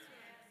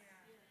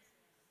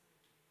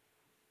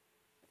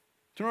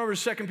 Turn over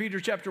to 2 Peter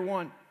chapter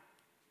 1.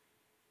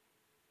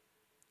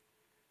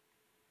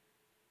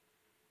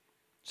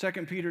 2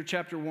 Peter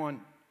chapter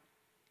 1.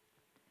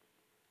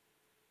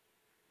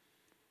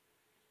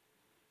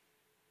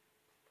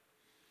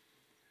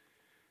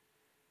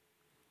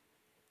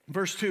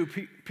 Verse 2,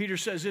 Peter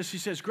says this. He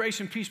says, grace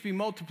and peace be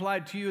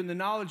multiplied to you in the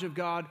knowledge of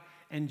God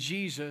and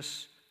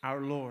Jesus our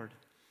Lord.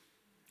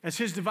 As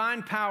His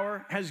divine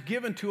power has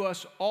given to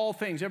us all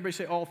things. Everybody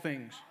say all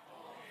things.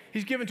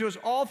 He's given to us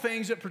all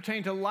things that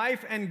pertain to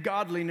life and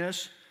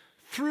godliness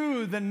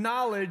through the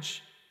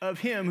knowledge of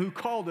Him who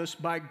called us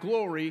by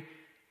glory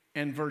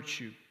and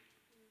virtue,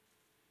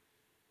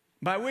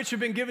 by which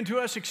have been given to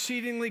us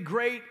exceedingly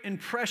great and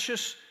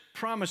precious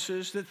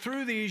promises, that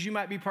through these you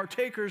might be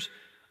partakers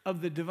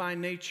of the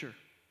divine nature.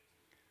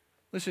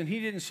 Listen, He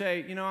didn't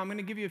say, I'm going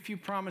to give you a few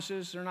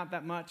promises. They're not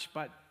that much,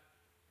 but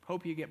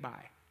hope you get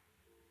by.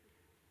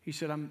 He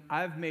said,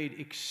 I've made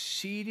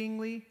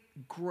exceedingly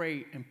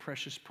great and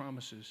precious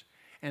promises,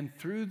 and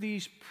through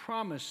these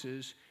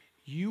promises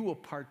you will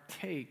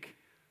partake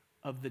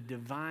of the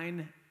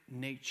divine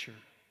nature.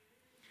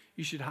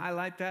 You should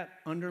highlight that,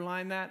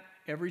 underline that.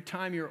 Every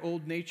time your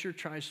old nature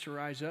tries to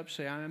rise up,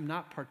 say, I am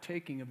not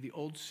partaking of the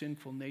old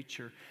sinful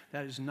nature.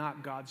 That is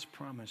not God's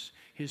promise.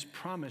 His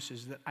promise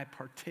is that I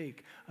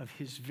partake of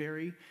His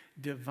very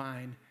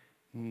divine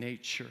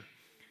nature.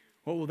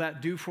 What will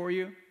that do for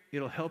you?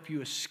 It'll help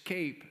you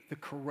escape the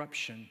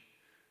corruption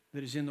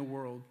that is in the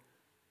world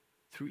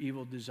through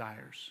evil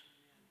desires.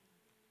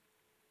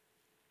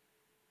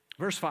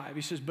 Verse 5,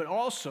 he says, but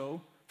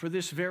also for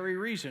this very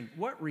reason.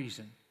 What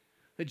reason?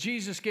 that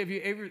Jesus gave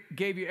you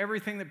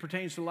everything that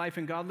pertains to life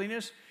and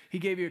godliness. He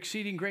gave you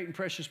exceeding great and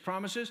precious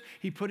promises.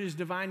 He put his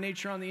divine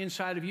nature on the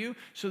inside of you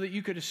so that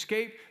you could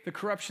escape the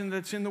corruption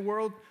that's in the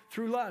world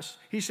through lust.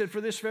 He said,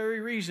 for this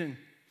very reason,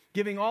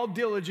 giving all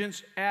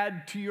diligence,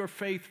 add to your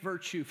faith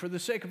virtue. For the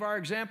sake of our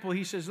example,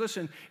 he says,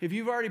 listen, if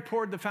you've already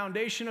poured the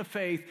foundation of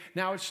faith,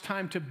 now it's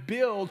time to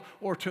build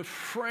or to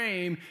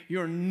frame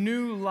your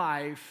new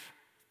life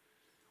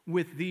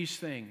with these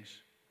things.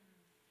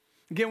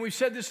 Again, we've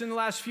said this in the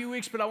last few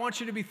weeks, but I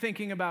want you to be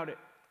thinking about it.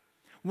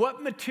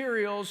 What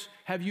materials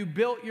have you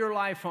built your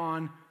life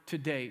on to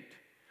date?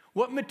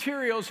 What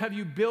materials have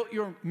you built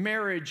your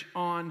marriage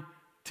on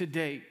to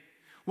date?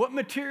 What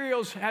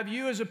materials have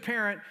you as a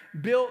parent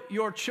built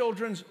your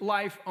children's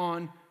life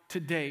on to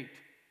date?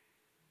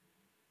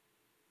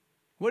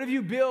 What have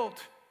you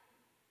built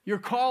your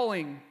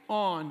calling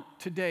on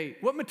to date?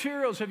 What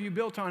materials have you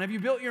built on? Have you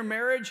built your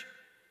marriage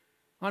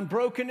on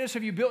brokenness?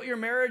 Have you built your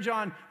marriage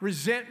on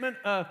resentment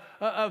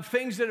of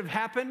things that have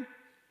happened?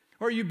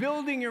 Or are you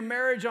building your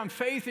marriage on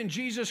faith in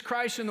Jesus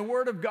Christ and the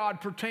Word of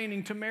God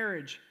pertaining to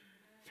marriage?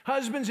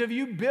 Husbands, have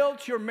you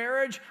built your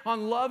marriage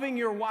on loving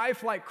your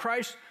wife like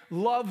Christ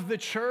loved the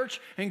church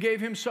and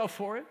gave himself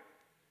for it?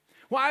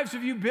 Wives,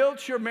 have you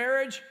built your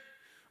marriage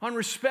on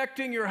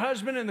respecting your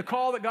husband and the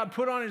call that God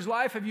put on his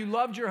life? Have you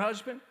loved your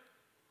husband?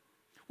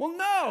 Well,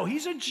 no,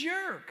 he's a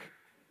jerk.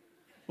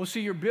 Well,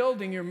 see, you're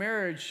building your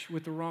marriage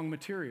with the wrong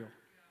material.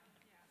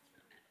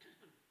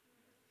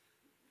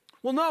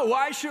 Well, no,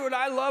 why should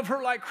I love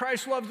her like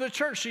Christ loved the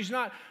church? She's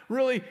not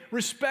really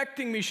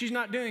respecting me. She's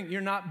not doing.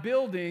 You're not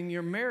building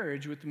your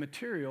marriage with the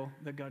material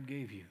that God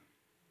gave you.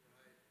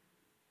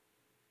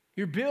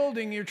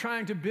 You're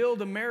trying to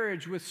build a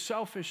marriage with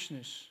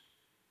selfishness.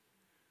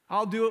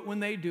 I'll do it when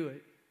they do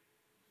it.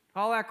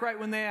 I'll act right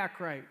when they act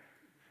right.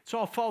 It's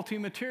all faulty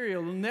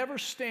material. It'll never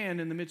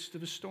stand in the midst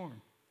of a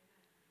storm.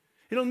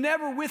 It'll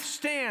never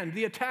withstand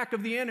the attack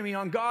of the enemy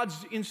on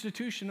God's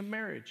institution of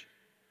marriage.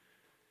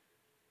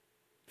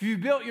 If you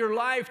built your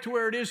life to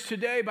where it is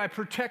today by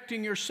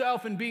protecting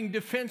yourself and being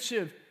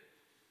defensive,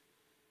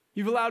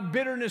 you've allowed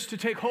bitterness to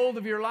take hold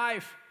of your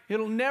life,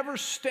 it'll never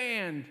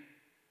stand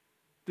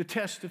the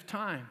test of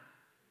time.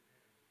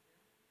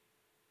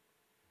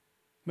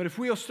 But if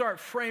we'll start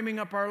framing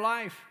up our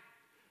life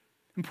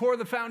and pour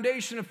the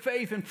foundation of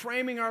faith and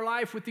framing our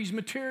life with these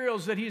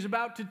materials that he's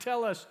about to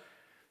tell us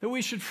that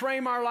we should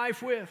frame our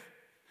life with.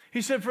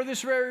 He said, for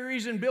this very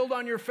reason, build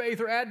on your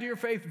faith or add to your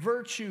faith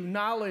virtue,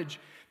 knowledge.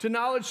 To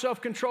knowledge,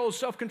 self-control,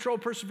 self-control,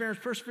 perseverance,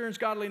 perseverance,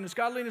 godliness,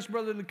 godliness,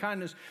 brotherly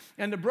kindness,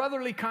 and to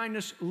brotherly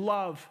kindness,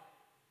 love.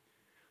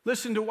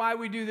 Listen to why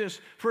we do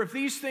this. For if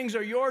these things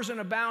are yours and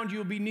abound, you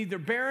will be neither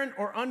barren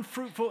or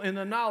unfruitful in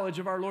the knowledge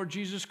of our Lord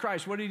Jesus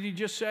Christ. What did he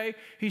just say?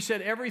 He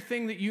said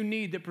everything that you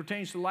need that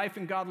pertains to life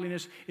and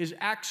godliness is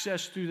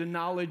accessed through the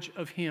knowledge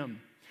of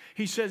him.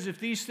 He says if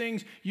these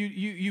things,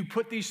 you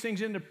put these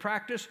things into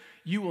practice,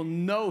 you will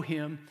know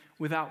him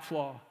without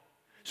flaw.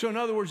 So in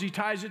other words, he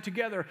ties it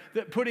together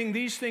that putting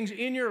these things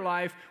in your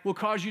life will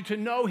cause you to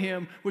know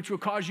him, which will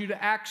cause you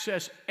to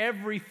access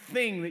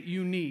everything that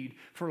you need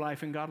for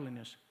life and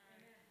godliness.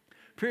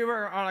 People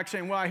are like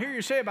saying, well, I hear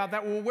you say about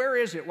that. Well, where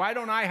is it? Why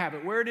don't I have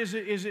it? Where is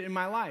it in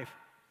my life?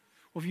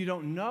 Well, if you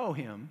don't know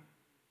him,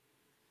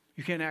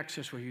 you can't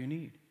access what you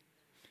need.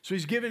 So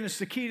he's giving us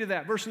the key to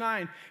that. Verse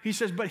 9, he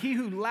says, but he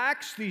who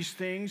lacks these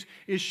things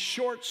is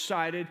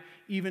short-sighted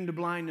even to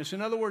blindness.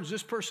 In other words,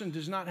 this person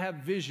does not have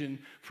vision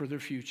for their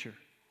future.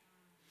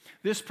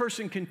 This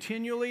person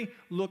continually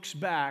looks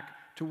back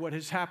to what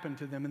has happened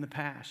to them in the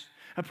past.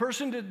 A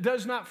person that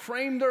does not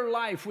frame their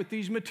life with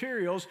these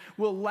materials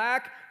will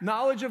lack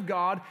knowledge of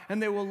God,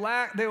 and they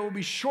will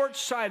be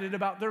short-sighted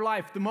about their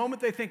life. The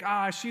moment they think,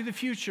 I see the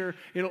future,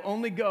 it'll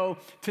only go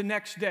to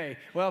next day.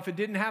 Well, if it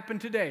didn't happen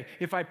today,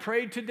 if I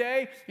prayed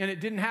today and it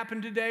didn't happen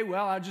today,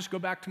 well, I'll just go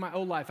back to my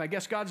old life. I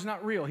guess God's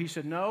not real. He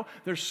said, no,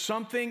 there's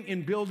something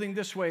in building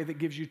this way that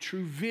gives you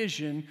true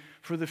vision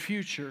for the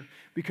future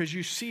because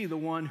you see the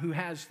one who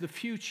has the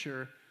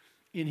future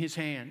in his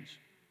hands.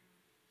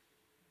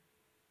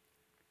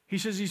 He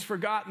says he's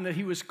forgotten that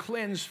he was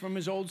cleansed from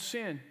his old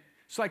sin.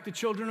 It's like the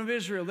children of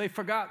Israel. They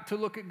forgot to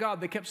look at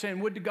God. They kept saying,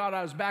 would to God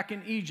I was back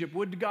in Egypt.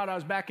 Would to God I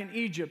was back in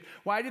Egypt.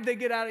 Why did they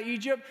get out of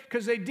Egypt?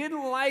 Because they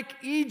didn't like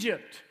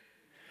Egypt.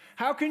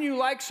 How can you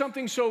like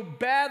something so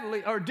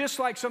badly or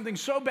dislike something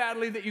so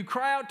badly that you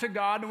cry out to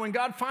God, and when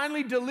God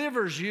finally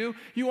delivers you,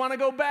 you want to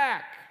go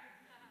back?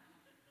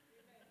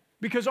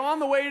 Because on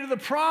the way to the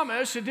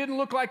promise, it didn't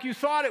look like you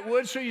thought it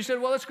would, so you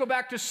said, well, let's go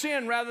back to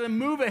sin rather than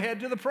move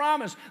ahead to the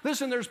promise.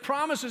 Listen, there's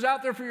promises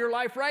out there for your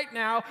life right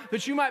now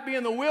that you might be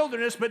in the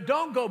wilderness, but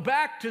don't go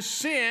back to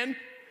sin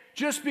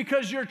just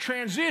because your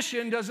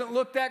transition doesn't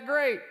look that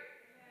great.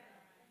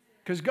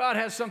 Because God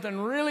has something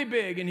really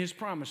big in his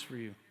promise for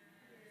you.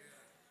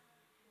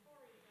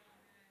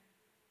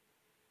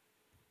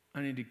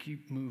 I need to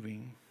keep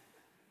moving.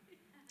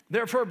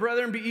 Therefore,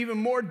 brethren, be even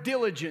more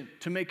diligent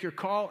to make your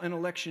call and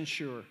election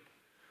sure.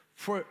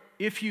 For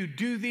if you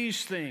do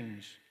these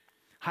things,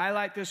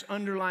 Highlight this,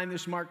 underline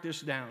this, mark this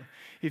down.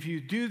 If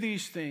you do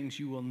these things,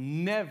 you will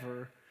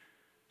never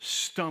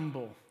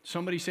stumble.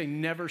 Somebody say,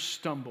 never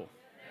stumble.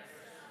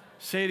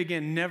 Say it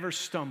again, never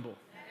stumble.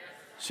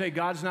 Say,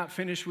 God's not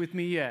finished with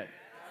me yet.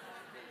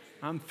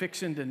 I'm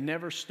fixing to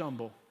never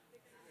stumble.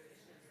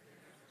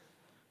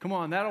 Come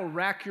on, that'll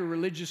rack your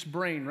religious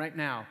brain right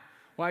now.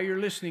 While you're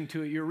listening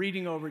to it, you're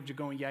reading over it, you're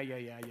going, yeah.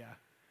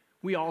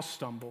 We all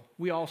stumble.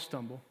 We all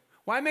stumble.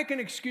 Why make an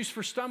excuse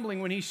for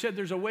stumbling when he said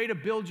there's a way to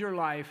build your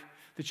life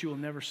that you will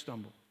never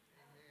stumble?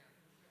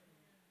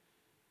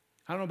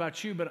 I don't know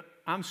about you, but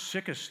I'm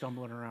sick of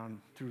stumbling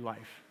around through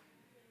life.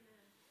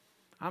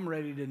 I'm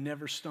ready to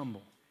never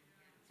stumble.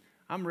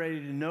 I'm ready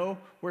to know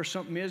where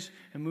something is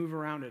and move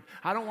around it.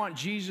 I don't want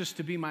Jesus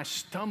to be my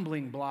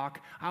stumbling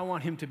block. I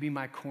want him to be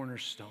my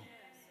cornerstone.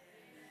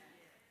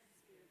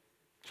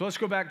 So let's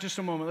go back just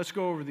a moment. Let's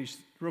go over these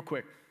real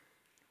quick.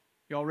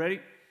 Y'all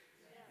ready?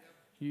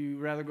 You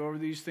rather go over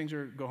these things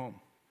or go home?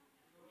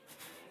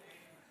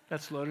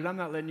 That's loaded. I'm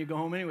not letting you go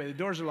home anyway. The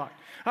doors are locked.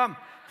 I'm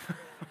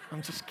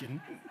just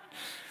kidding.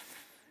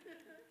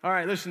 All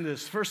right, listen to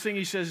this. First thing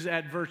he says is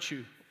add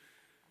virtue.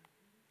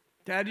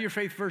 To add to your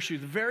faith virtue.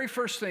 The very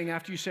first thing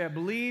after you say, I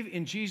believe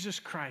in Jesus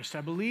Christ.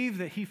 I believe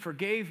that he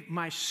forgave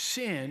my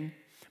sin,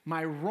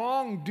 my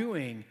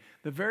wrongdoing.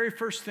 The very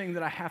first thing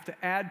that I have to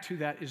add to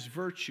that is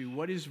virtue.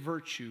 What is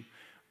virtue?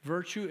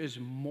 Virtue is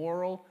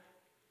moral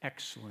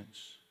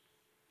excellence.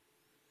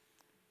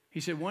 He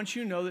said, once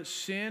you know that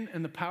sin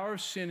and the power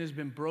of sin has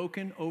been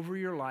broken over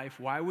your life,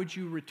 why would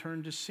you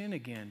return to sin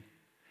again?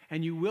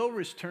 And you will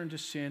return to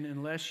sin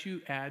unless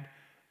you add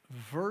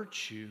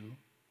virtue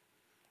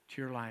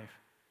to your life.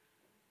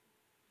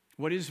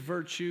 What is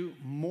virtue?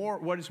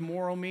 What does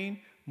moral mean?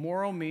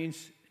 Moral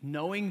means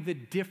knowing the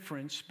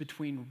difference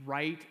between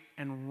right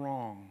and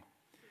wrong.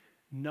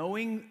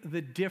 Knowing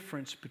the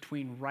difference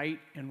between right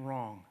and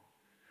wrong.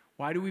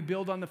 Why do we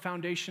build on the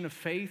foundation of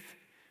faith?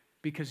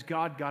 Because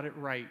God got it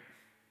right.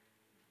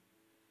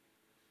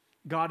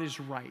 God is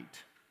right.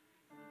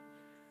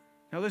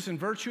 Now listen,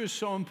 virtue is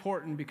so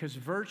important because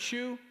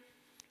virtue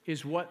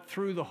is what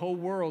threw the whole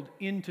world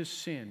into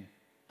sin.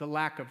 The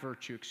lack of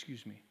virtue,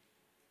 excuse me.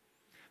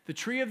 The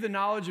tree of the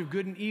knowledge of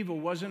good and evil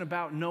wasn't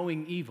about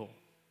knowing evil.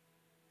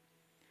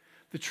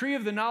 The tree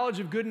of the knowledge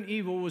of good and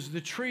evil was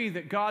the tree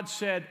that God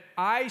said,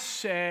 I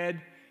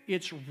said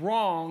it's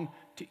wrong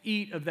to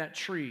eat of that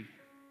tree.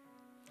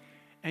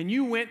 And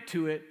you went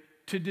to it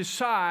to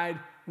decide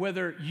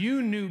whether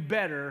you knew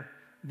better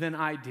than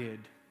I did.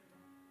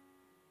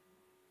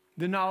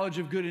 The knowledge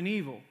of good and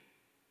evil.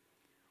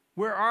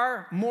 Where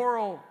our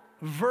moral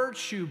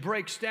virtue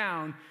breaks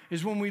down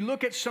is when we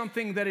look at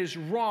something that is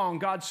wrong.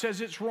 God says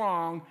it's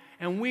wrong,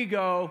 and we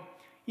go,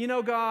 you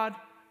know, God,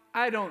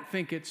 I don't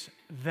think it's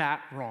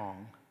that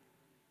wrong.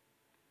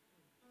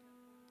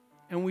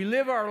 And we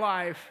live our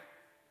life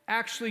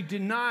actually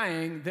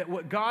denying that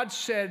what God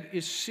said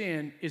is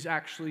sin is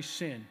actually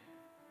sin.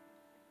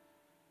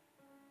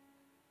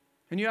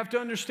 And you have to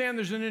understand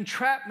there's an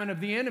entrapment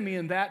of the enemy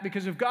in that,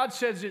 because if God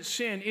says it's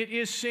sin, it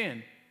is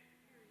sin.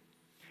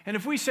 And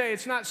if we say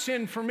it's not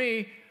sin for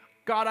me,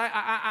 God,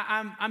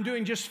 I'm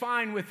doing just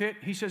fine with it.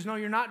 He says, no,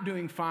 you're not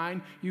doing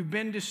fine. You've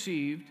been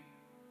deceived.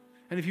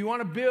 And if you want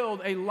to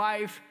build a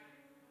life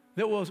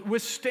that will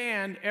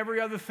withstand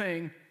every other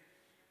thing,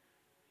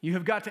 you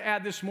have got to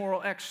add this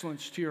moral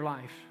excellence to your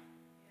life.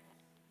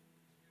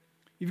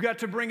 You've got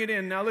to bring it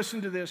in. Now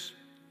listen to this.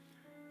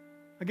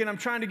 Again, I'm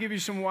trying to give you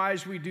some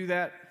whys we do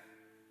that.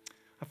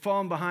 I've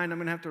fallen behind. I'm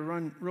going to have to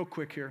run real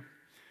quick here.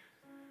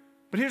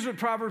 But here's what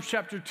Proverbs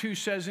chapter 2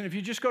 says. And if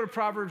you just go to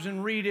Proverbs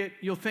and read it,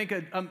 you'll think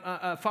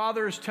a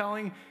father is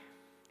telling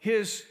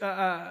his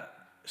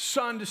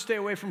son to stay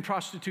away from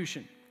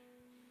prostitution.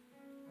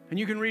 And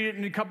you can read it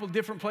in a couple of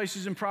different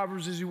places in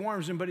Proverbs as he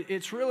warns him. But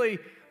it's really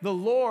the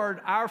Lord,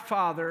 our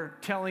Father,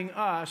 telling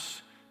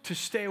us to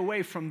stay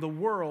away from the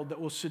world that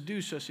will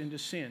seduce us into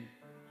sin.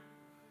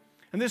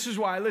 And this is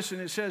why, listen,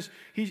 it says,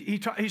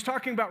 he's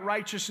talking about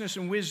righteousness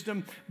and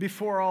wisdom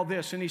before all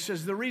this. And he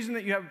says, the reason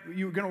that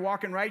you're going to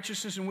walk in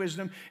righteousness and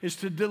wisdom is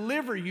to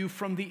deliver you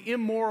from the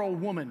immoral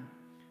woman,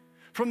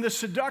 from the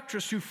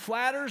seductress who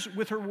flatters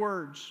with her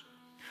words,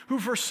 who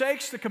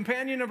forsakes the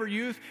companion of her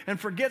youth and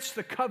forgets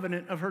the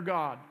covenant of her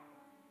God.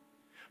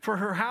 For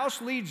her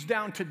house leads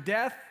down to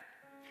death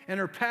and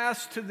her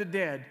paths to the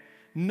dead.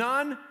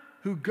 None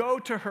who go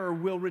to her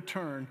will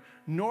return,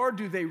 nor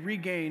do they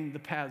regain the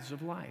paths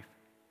of life.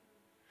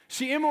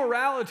 See,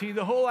 immorality,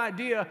 the whole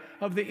idea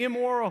of the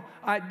immoral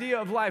idea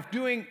of life,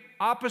 doing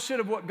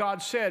opposite of what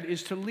God said,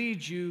 is to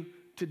lead you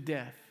to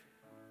death.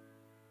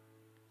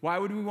 Why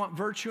would we want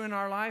virtue in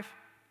our life?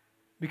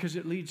 Because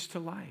it leads to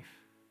life.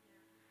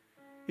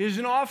 It is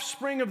an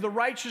offspring of the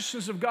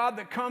righteousness of God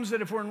that comes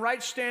that if we're in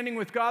right standing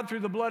with God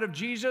through the blood of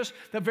Jesus,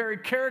 the very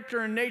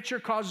character and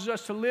nature causes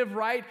us to live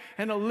right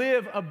and to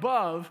live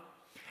above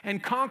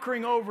and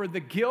conquering over the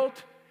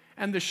guilt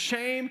and the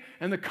shame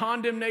and the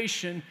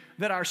condemnation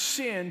that our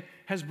sin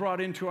has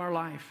brought into our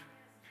life.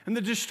 And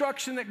the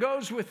destruction that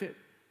goes with it.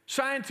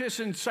 Scientists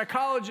and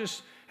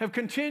psychologists have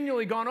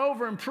continually gone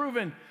over and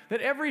proven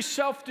that every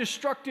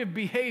self-destructive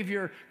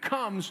behavior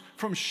comes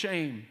from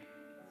shame.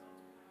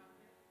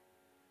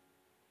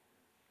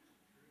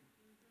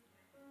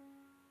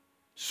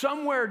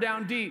 Somewhere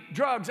down deep,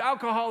 drugs,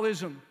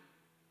 alcoholism,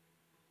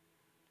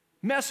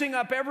 messing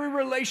up every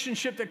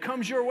relationship that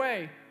comes your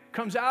way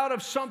comes out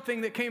of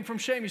something that came from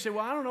shame. You say,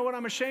 well, I don't know what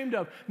I'm ashamed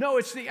of. No,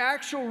 it's the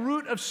actual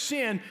root of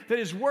sin that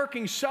is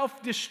working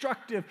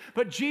self-destructive.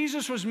 But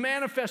Jesus was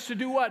manifest to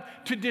do what?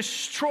 To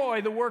destroy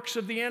the works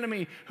of the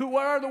enemy.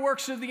 What are the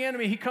works of the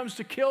enemy? He comes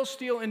to kill,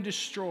 steal, and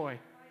destroy.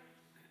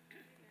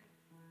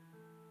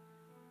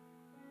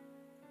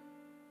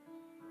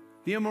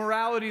 The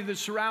immorality that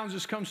surrounds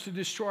us comes to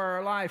destroy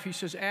our life. He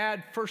says,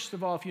 add, first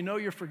of all, if you know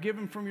you're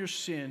forgiven from your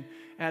sin,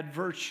 add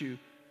virtue.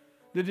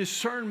 The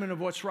discernment of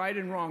what's right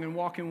and wrong, and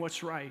walk in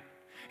what's right.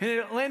 And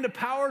it'll lend a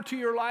power to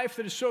your life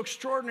that is so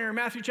extraordinary.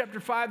 Matthew chapter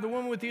 5, the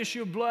woman with the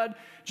issue of blood,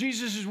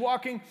 Jesus is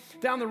walking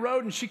down the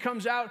road and she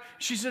comes out.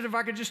 She said, if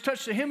I could just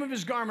touch the hem of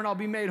his garment, I'll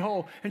be made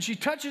whole. And she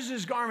touches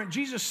his garment.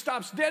 Jesus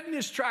stops dead in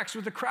his tracks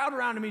with the crowd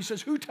around him. He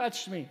says, who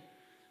touched me?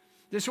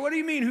 They said, what do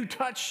you mean, who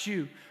touched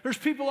you? There's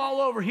people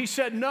all over. He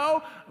said,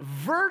 no,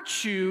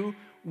 virtue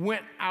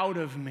went out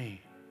of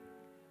me.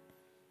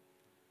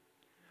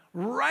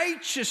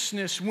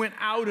 Righteousness went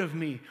out of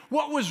me.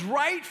 What was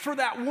right for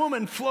that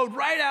woman flowed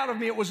right out of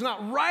me. It was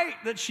not right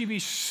that she be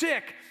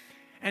sick,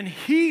 and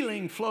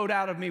healing flowed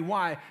out of me.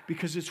 Why?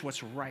 Because it's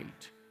what's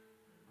right.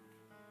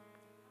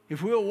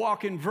 If we'll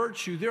walk in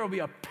virtue, there will be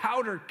a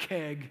powder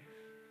keg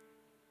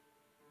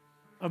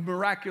of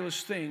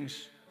miraculous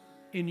things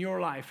in your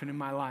life and in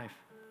my life.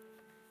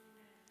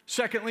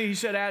 Secondly, he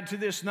said, add to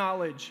this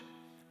knowledge.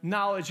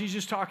 Knowledge, he's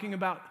just talking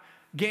about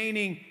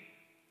gaining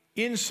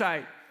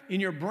insight in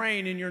your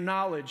brain, in your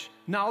knowledge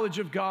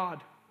of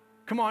God.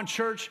 Come on,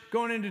 church,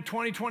 going into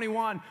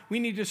 2021, we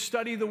need to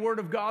study the Word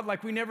of God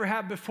like we never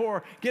have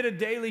before. Get a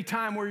daily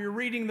time where you're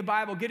reading the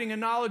Bible, getting a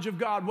knowledge of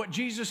God, what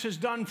Jesus has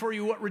done for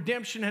you, what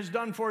redemption has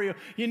done for you.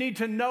 You need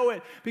to know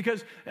it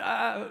because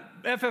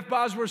F.F.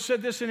 Bosworth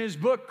said this in his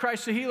book,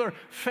 Christ the Healer,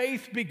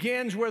 faith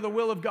begins where the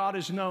will of God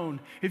is known.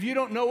 If you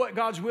don't know what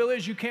God's will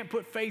is, you can't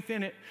put faith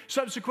in it.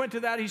 Subsequent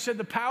to that, he said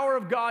the power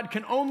of God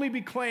can only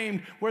be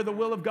claimed where the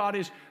will of God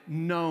is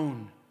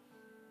known.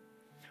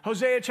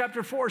 Hosea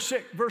chapter 4,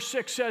 verse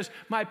 6 says,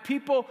 my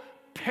people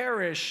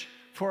perish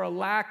for a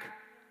lack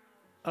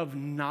of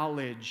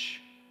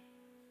knowledge.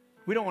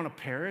 We don't want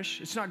to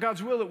perish. It's not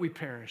God's will that we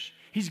perish.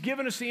 He's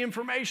given us the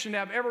information to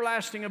have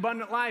everlasting,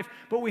 abundant life,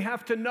 but we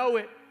have to know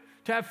it,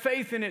 to have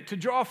faith in it, to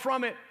draw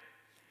from it.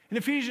 In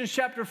Ephesians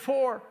chapter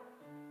 4,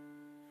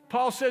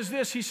 Paul says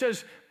this, he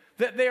says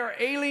that they are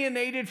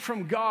alienated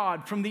from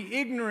God, from the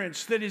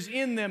ignorance that is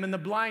in them and the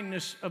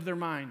blindness of their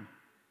mind.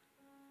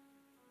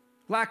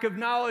 Lack of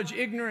knowledge,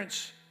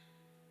 ignorance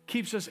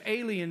keeps us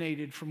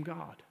alienated from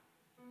God.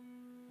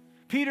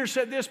 Peter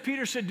said this,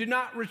 Peter said, do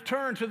not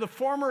return to the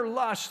former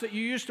lusts that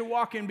you used to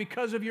walk in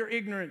because of your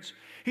ignorance.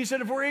 He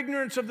said, if we're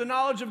ignorant of the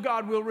knowledge of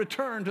God, we'll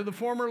return to the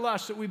former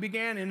lusts that we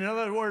began in. In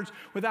other words,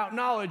 without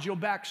knowledge, you'll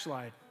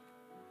backslide.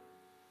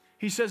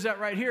 He says that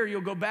right here,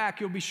 you'll go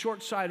back, you'll be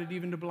short-sighted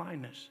even to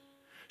blindness.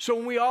 So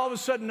when we all of a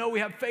sudden know we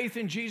have faith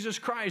in Jesus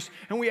Christ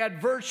and we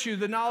add virtue,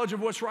 the knowledge of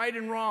what's right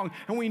and wrong,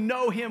 and we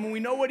know Him and we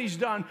know what He's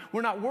done,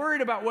 we're not worried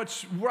about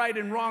what's right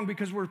and wrong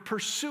because we're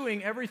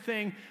pursuing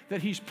everything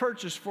that He's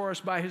purchased for us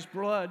by His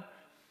blood.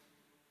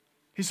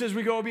 He says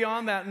we go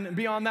beyond that, and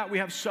beyond that we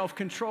have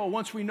self-control.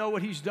 Once we know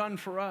what He's done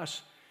for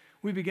us,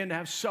 we begin to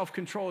have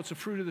self-control. It's a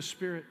fruit of the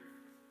Spirit.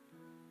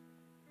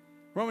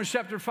 Romans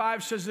chapter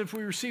 5 says that if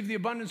we receive the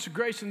abundance of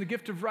grace and the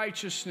gift of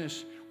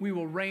righteousness, we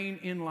will reign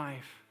in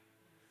life.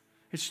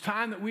 It's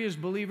time that we as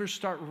believers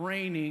start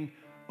reigning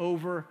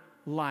over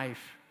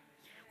life.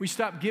 We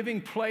stop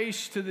giving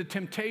place to the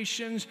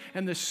temptations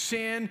and the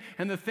sin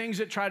and the things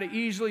that try to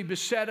easily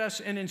beset us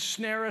and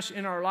ensnare us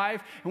in our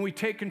life, and we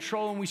take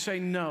control and we say,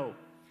 no,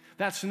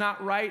 that's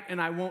not right and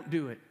I won't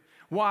do it.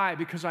 Why?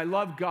 Because I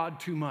love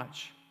God too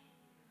much.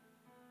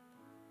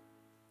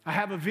 I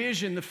have a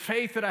vision. The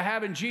faith that I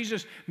have in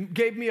Jesus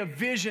gave me a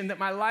vision that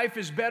my life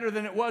is better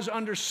than it was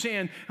under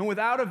sin. And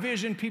without a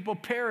vision, people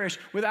perish.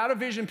 Without a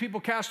vision,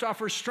 people cast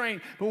off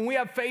restraint. But when we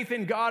have faith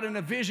in God and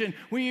a vision,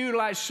 we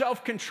utilize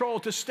self-control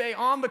to stay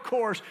on the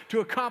course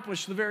to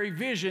accomplish the very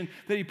vision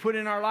that He put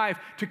in our life,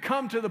 to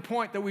come to the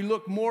point that we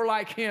look more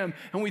like Him.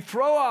 And we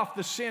throw off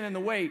the sin and the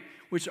weight,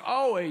 which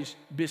always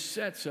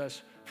besets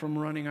us from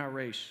running our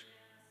race.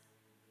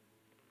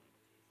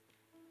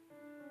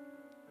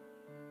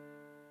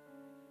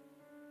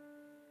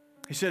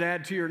 He said,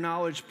 add to your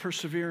knowledge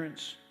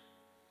perseverance.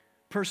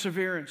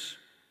 Perseverance.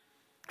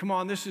 Come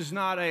on, this is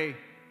not a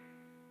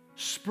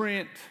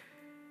sprint.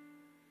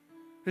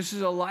 This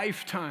is a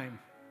lifetime.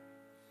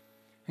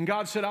 And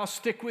God said, I'll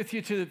stick with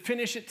you to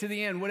finish it to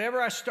the end.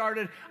 Whatever I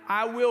started,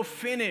 I will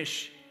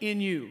finish in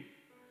you.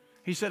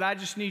 He said, I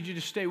just need you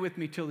to stay with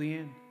me till the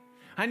end.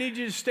 I need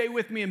you to stay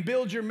with me and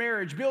build your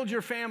marriage, build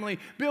your family,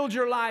 build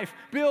your life,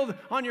 build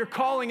on your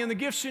calling and the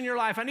gifts in your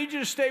life. I need you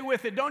to stay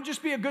with it. Don't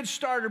just be a good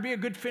starter, be a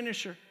good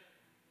finisher.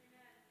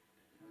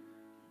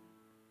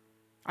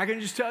 I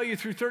can just tell you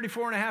through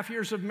 34 and a half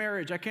years of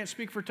marriage, I can't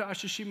speak for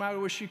Tasha. She might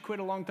have wished she quit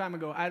a long time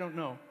ago. I don't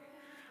know.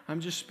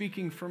 I'm just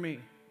speaking for me.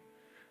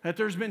 That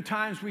there's been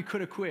times we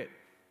could have quit.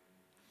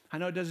 I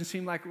know it doesn't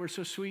seem like we're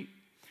so sweet.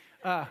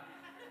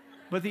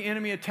 But the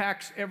enemy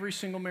attacks every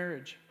single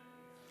marriage.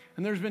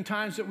 And there's been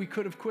times that we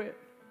could have quit.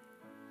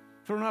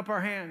 Thrown up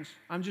our hands.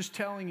 I'm just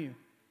telling you.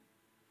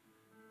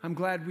 I'm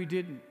glad we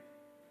didn't.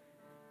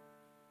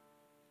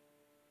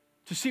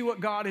 To see what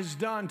God has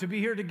done, to be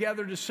here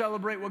together to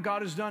celebrate what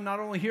God has done, not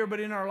only here but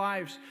in our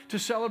lives, to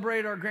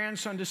celebrate our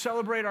grandson, to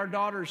celebrate our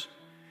daughters,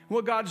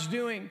 what God's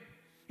doing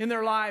in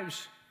their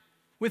lives,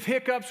 with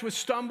hiccups, with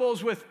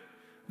stumbles, with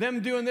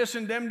them doing this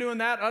and them doing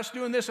that, us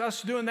doing this,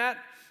 us doing that,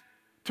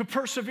 to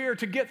persevere,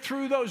 to get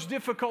through those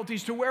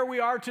difficulties to where we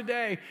are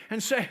today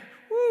and say,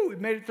 woo, we've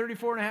made it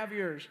 34 and a half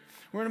years.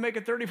 We're going to make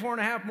it 34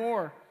 and a half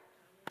more.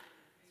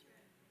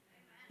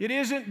 It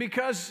isn't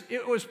because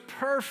it was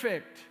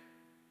perfect.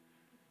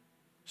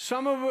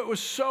 Some of it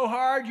was so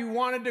hard you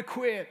wanted to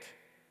quit.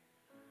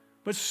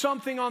 But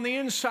something on the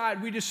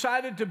inside, we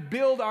decided to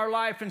build our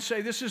life and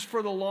say, this is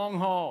for the long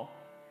haul.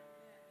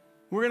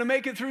 We're going to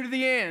make it through to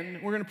the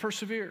end. We're going to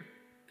persevere.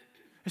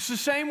 It's the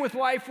same with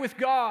life with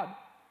God.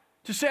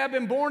 To say I've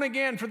been born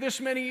again for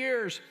this many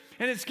years,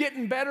 and it's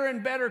getting better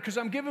and better because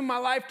I'm giving my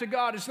life to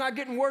God. It's not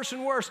getting worse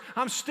and worse.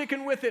 I'm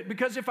sticking with it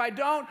because if I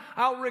don't,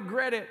 I'll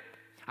regret it.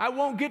 I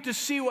won't get to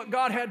see what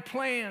God had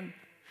planned.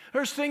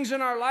 There's things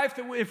in our life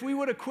that if we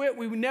would have quit,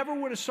 we never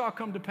would have saw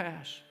come to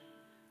pass.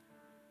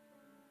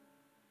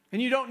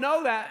 And you don't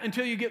know that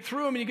until you get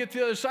through them and you get to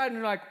the other side and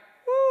you're like,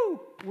 woo,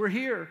 we're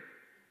here.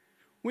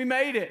 We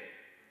made it.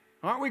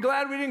 Aren't we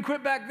glad we didn't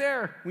quit back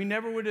there? We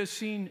never would have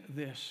seen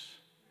this.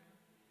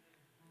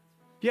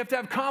 You have to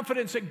have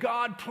confidence that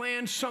God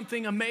planned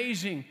something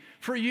amazing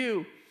for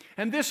you.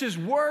 And this is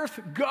worth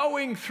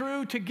going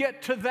through to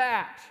get to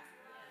that.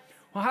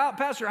 Well,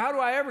 Pastor, how do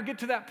I ever get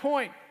to that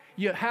point?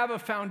 You have a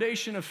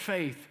foundation of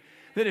faith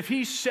that if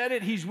He said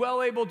it, He's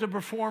well able to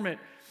perform it.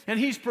 And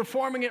He's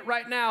performing it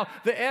right now.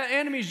 The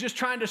enemy's just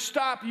trying to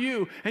stop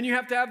you. And you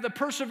have to have the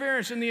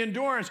perseverance and the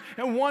endurance.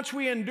 And once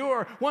we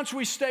endure, once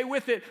we stay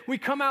with it, we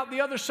come out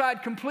the other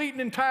side complete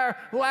and entire,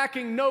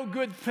 lacking no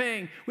good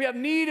thing. We have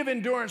need of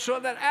endurance so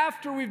that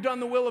after we've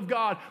done the will of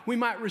God, we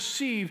might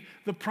receive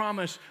the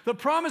promise. The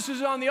promise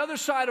is on the other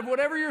side of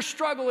whatever your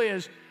struggle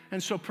is.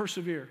 And so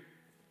persevere.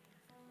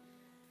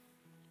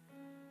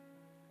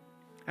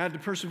 Add to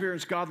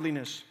perseverance,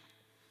 godliness.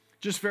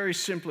 Just very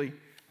simply.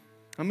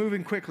 I'm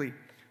moving quickly.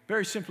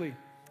 Very simply,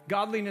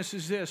 godliness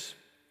is this: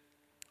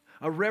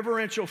 a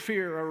reverential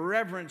fear, a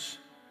reverence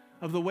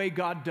of the way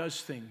God does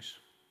things.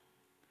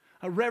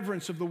 A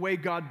reverence of the way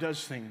God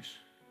does things.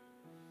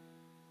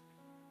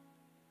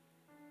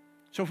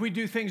 So if we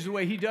do things the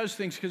way He does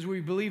things because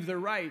we believe they're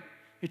right,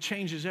 it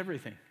changes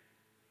everything.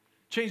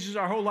 It changes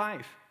our whole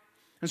life.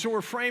 And so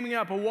we're framing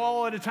up a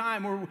wall at a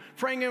time. We're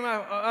framing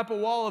up a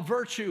wall of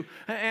virtue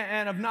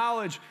and of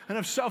knowledge and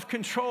of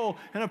self-control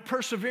and of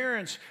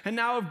perseverance and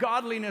now of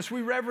godliness.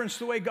 We reverence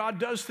the way God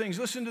does things.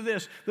 Listen to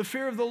this. The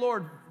fear of the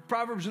Lord,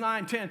 Proverbs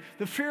 9:10.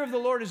 The fear of the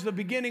Lord is the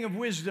beginning of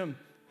wisdom,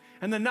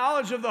 and the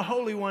knowledge of the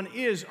Holy One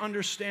is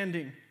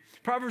understanding.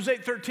 Proverbs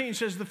 8:13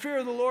 says, the fear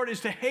of the Lord is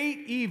to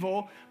hate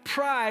evil,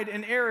 pride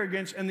and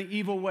arrogance and the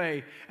evil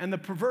way, and the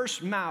perverse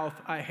mouth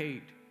I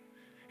hate.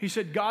 He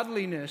said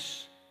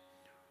godliness,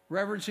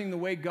 reverencing the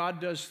way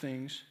God does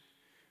things,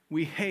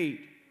 we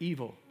hate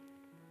evil.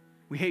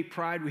 We hate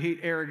pride, we hate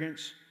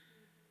arrogance,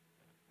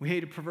 we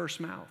hate a perverse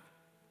mouth.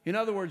 In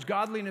other words,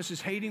 godliness is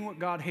hating what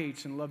God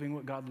hates and loving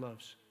what God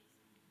loves.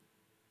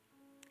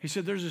 He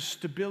said there's a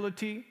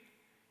stability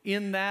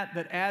in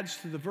that adds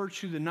to the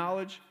virtue, the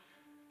knowledge,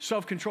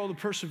 self-control, the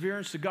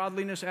perseverance. The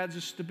godliness adds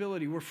a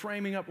stability. We're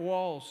framing up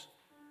walls.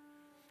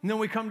 And then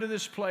we come to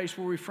this place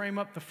where we frame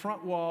up the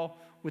front wall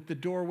with the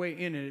doorway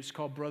in it. It's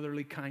called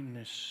brotherly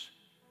kindness.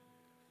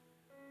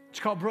 It's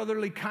called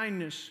brotherly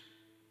kindness.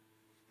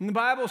 And the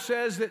Bible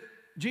says that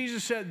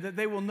Jesus said that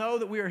they will know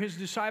that we are His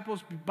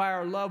disciples by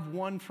our love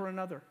one for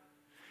another.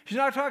 He's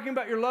not talking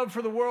about your love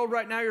for the world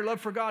right now, your love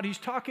for God. He's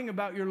talking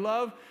about your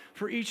love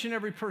for each and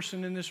every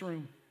person in this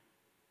room.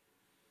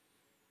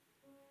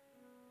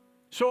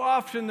 So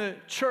often the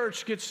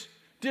church gets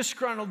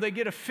disgruntled, they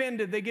get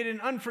offended, they get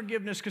in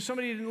unforgiveness because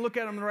somebody didn't look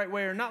at them the right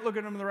way or not look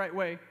at them the right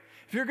way.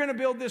 If you're going to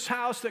build this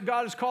house that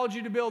God has called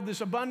you to build,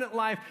 this abundant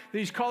life that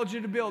He's called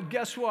you to build,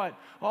 guess what?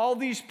 All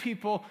these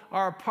people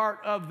are a part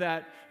of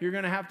that. You're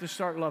going to have to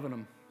start loving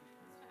them.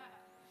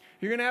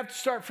 You're going to have to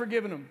start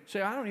forgiving them.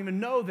 Say, I don't even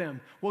know them.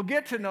 Well,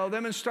 get to know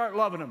them and start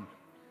loving them.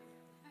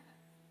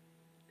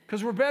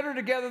 Because we're better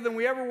together than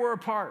we ever were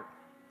apart.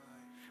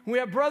 When we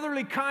have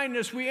brotherly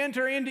kindness, we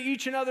enter into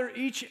each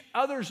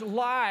other's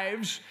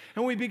lives,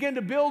 and we begin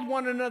to build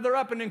one another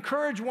up and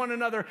encourage one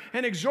another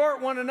and exhort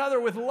one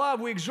another with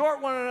love. We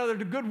exhort one another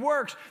to good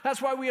works.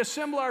 That's why we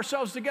assemble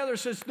ourselves together. It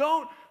says,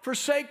 don't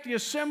forsake the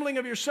assembling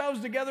of yourselves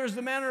together as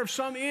the manner of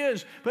some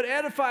is, but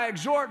edify,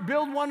 exhort,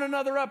 build one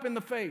another up in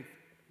the faith.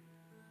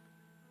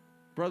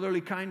 Brotherly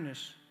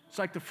kindness. It's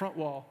like the front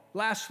wall.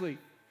 Lastly,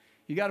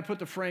 you got to put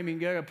the framing,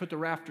 you got to put the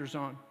rafters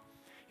on.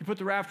 You put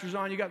the rafters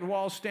on, you got the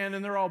walls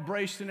standing, they're all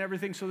braced and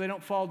everything so they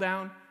don't fall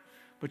down.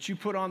 But you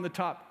put on the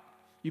top,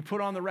 you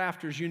put on the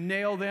rafters, you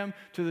nail them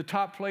to the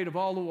top plate of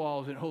all the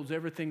walls. It holds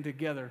everything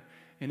together,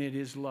 and it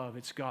is love.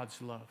 It's God's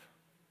love.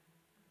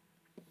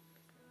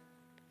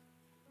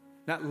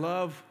 That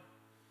love,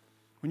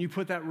 when you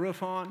put that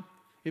roof on,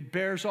 it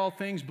bears all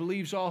things,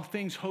 believes all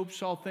things,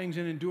 hopes all things,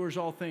 and endures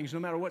all things. No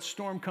matter what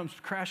storm comes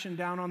crashing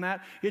down on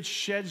that, it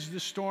sheds the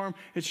storm,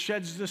 it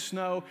sheds the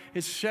snow,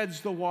 it sheds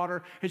the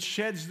water, it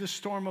sheds the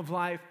storm of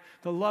life.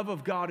 The love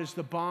of God is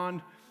the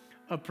bond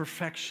of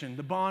perfection,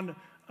 the bond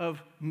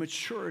of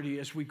maturity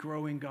as we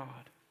grow in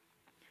God.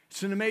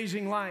 It's an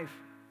amazing life.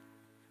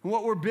 And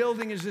what we're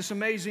building is this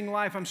amazing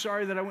life. I'm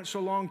sorry that I went so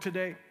long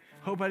today.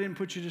 Hope I didn't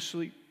put you to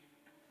sleep.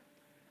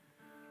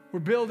 We're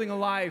building a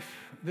life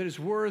that is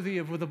worthy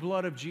of the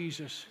blood of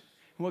Jesus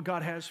and what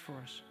God has for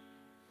us.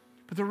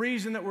 But the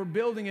reason that we're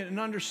building it and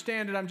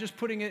understand it, I'm just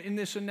putting it in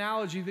this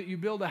analogy that you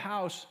build a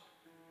house.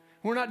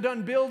 We're not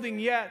done building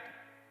yet,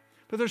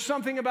 but there's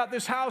something about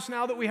this house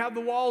now that we have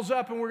the walls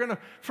up and we're going to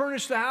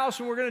furnish the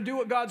house and we're going to do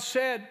what God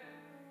said.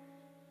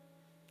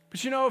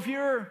 But you know, if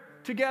you're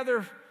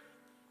together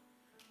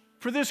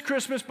for this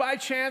Christmas by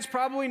chance,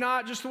 probably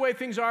not just the way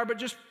things are, but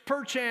just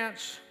per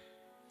chance,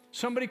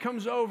 somebody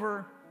comes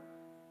over.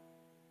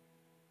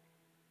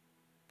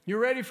 You're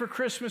ready for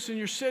Christmas and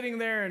you're sitting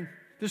there and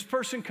this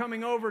person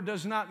coming over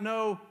does not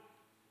know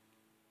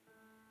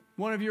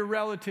one of your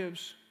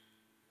relatives,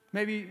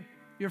 maybe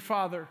your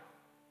father.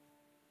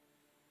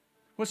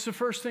 What's the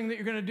first thing that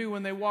you're going to do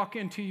when they walk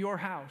into your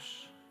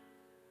house?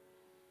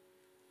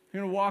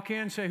 You're going to walk in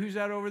and say, who's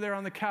that over there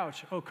on the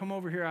couch? Oh, come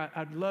over here.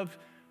 I'd love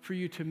for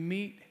you to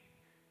meet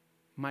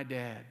my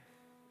dad.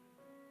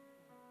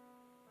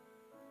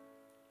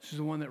 This is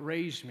the one that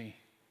raised me.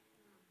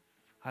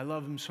 I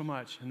love him so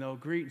much. And they'll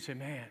greet and say,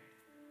 man,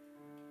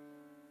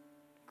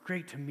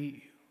 great to meet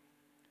you.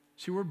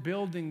 See, we're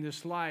building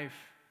this life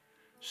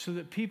so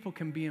that people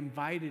can be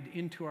invited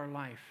into our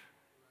life.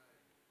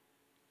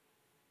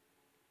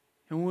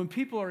 And when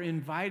people are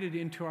invited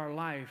into our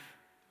life,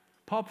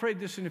 Paul prayed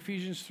this in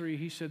Ephesians 3.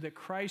 He said that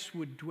Christ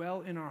would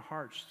dwell in our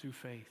hearts through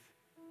faith.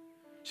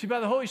 See, by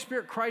the Holy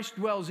Spirit, Christ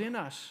dwells in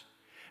us.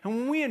 And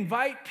when we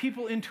invite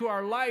people into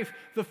our life,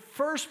 the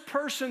first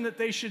person that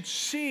they should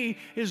see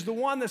is the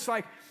one that's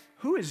like,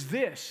 who is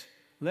this?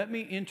 Let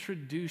me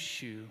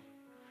introduce you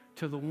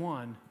to the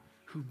one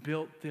who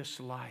built this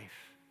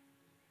life.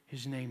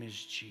 His name is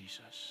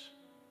Jesus.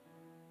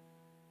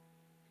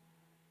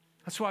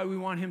 That's why we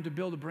want him to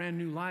build a brand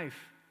new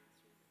life.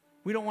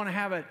 We don't want to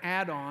have an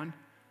add-on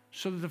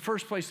so that the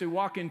first place they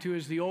walk into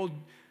is the old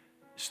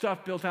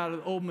stuff built out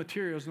of old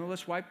materials. No,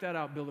 let's wipe that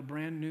out, build a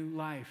brand new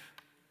life.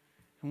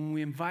 And when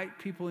we invite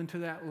people into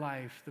that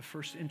life, the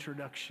first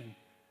introduction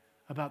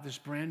about this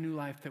brand new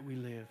life that we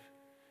live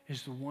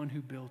is the one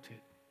who built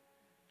it,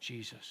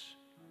 Jesus.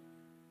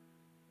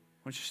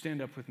 Why don't you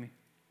stand up with me?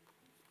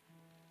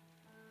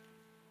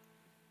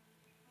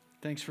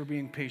 Thanks for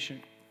being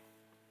patient.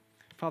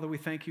 Father, we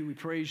thank you, we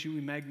praise you,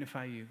 we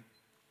magnify you.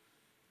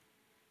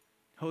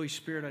 Holy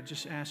Spirit, I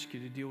just ask you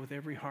to deal with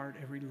every heart,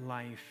 every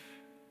life.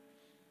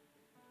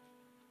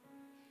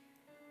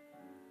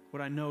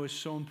 What I know is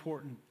so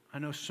important. I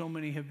know so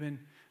many have been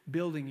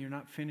building, you're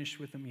not finished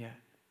with them yet.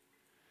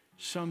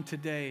 Some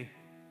today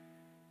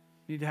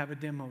need to have a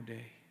demo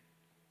day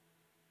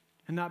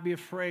and not be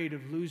afraid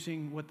of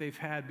losing what they've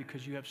had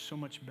because you have so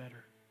much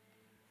better.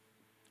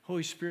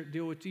 Holy Spirit,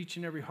 deal with each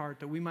and every heart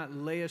that we might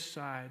lay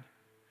aside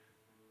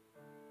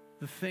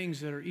the things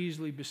that are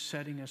easily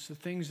besetting us, the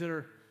things that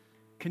are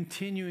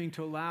continuing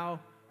to allow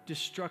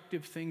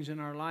destructive things in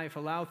our life,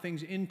 allow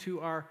things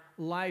into our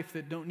life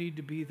that don't need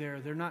to be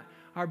there. They're not,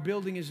 our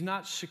building is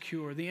not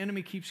secure. The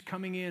enemy keeps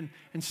coming in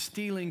and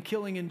stealing,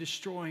 killing, and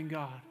destroying,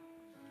 God.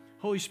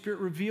 Holy Spirit,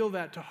 reveal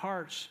that to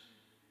hearts,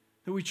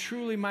 that we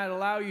truly might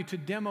allow you to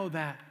demo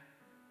that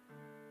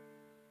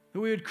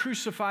we would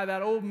crucify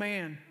that old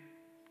man,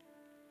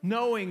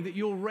 knowing that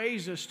you'll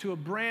raise us to a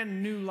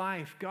brand new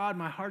life. God,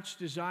 my heart's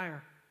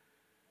desire.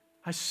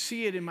 I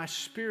see it in my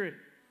spirit,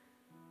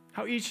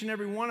 how each and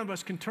every one of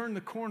us can turn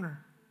the corner.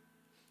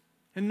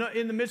 And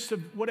in the midst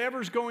of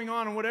whatever's going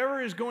on and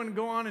whatever is going to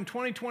go on in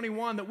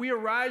 2021, that we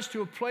arise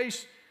to a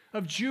place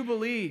of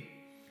jubilee.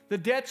 The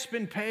debt's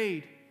been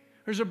paid.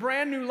 There's a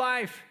brand new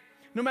life.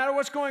 No matter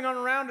what's going on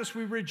around us,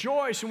 we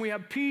rejoice and we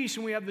have peace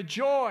and we have the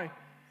joy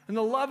and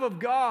the love of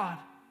God.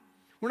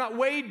 We're not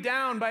weighed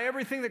down by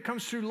everything that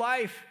comes through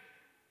life.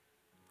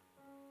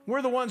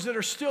 We're the ones that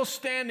are still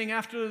standing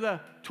after the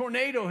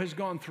tornado has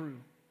gone through.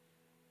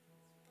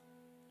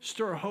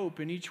 Stir hope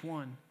in each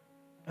one,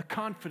 a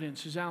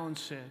confidence, as Alan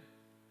said.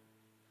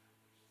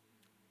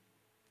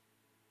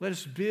 Let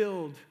us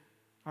build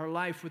our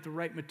life with the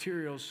right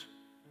materials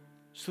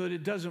so that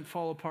it doesn't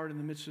fall apart in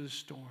the midst of the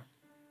storm.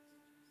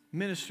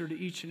 Minister to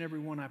each and every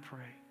one, I pray.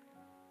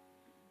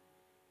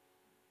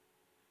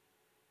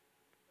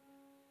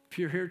 If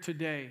you're here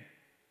today,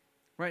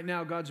 right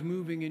now God's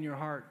moving in your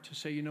heart to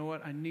say, you know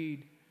what, I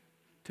need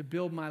to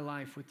build my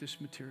life with this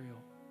material.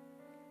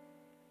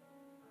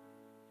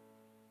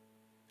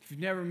 If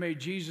you've never made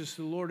Jesus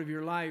the Lord of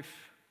your life,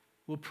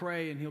 we'll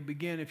pray and He'll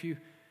begin. If you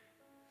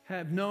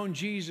have known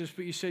Jesus,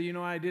 but you say, you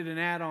know, I did an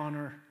add-on,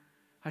 or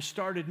I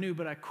started new,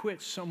 but I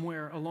quit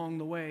somewhere along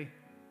the way.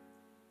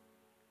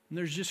 And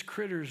there's just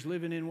critters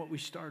living in what we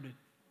started.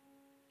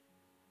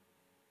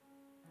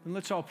 And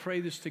let's all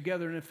pray this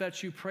together. And if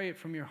that's you, pray it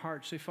from your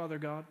heart. Say, Father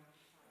God,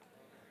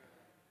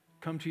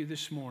 come to you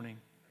this morning,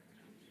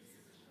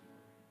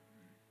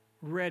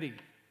 ready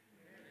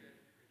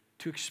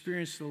to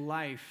experience the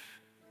life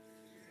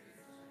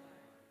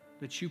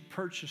that you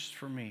purchased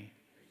for me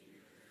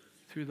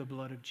through the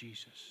blood of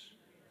Jesus.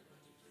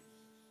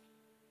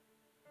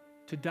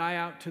 To die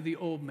out to the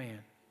old man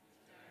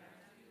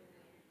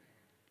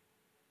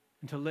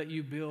and to let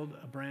you build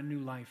a brand new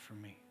life for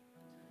me.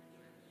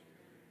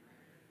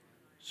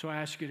 So I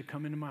ask you to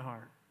come into my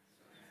heart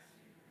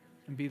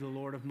and be the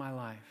Lord of my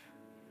life.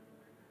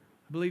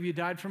 I believe you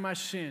died for my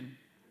sin.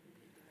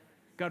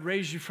 God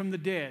raised you from the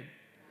dead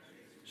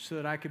so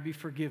that I could be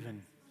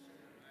forgiven.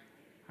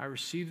 I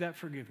receive that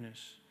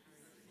forgiveness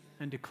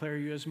and declare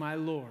you as my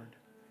Lord.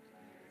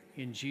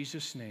 In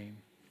Jesus' name,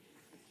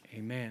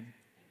 amen.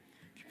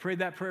 If you prayed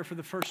that prayer for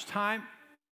the first time,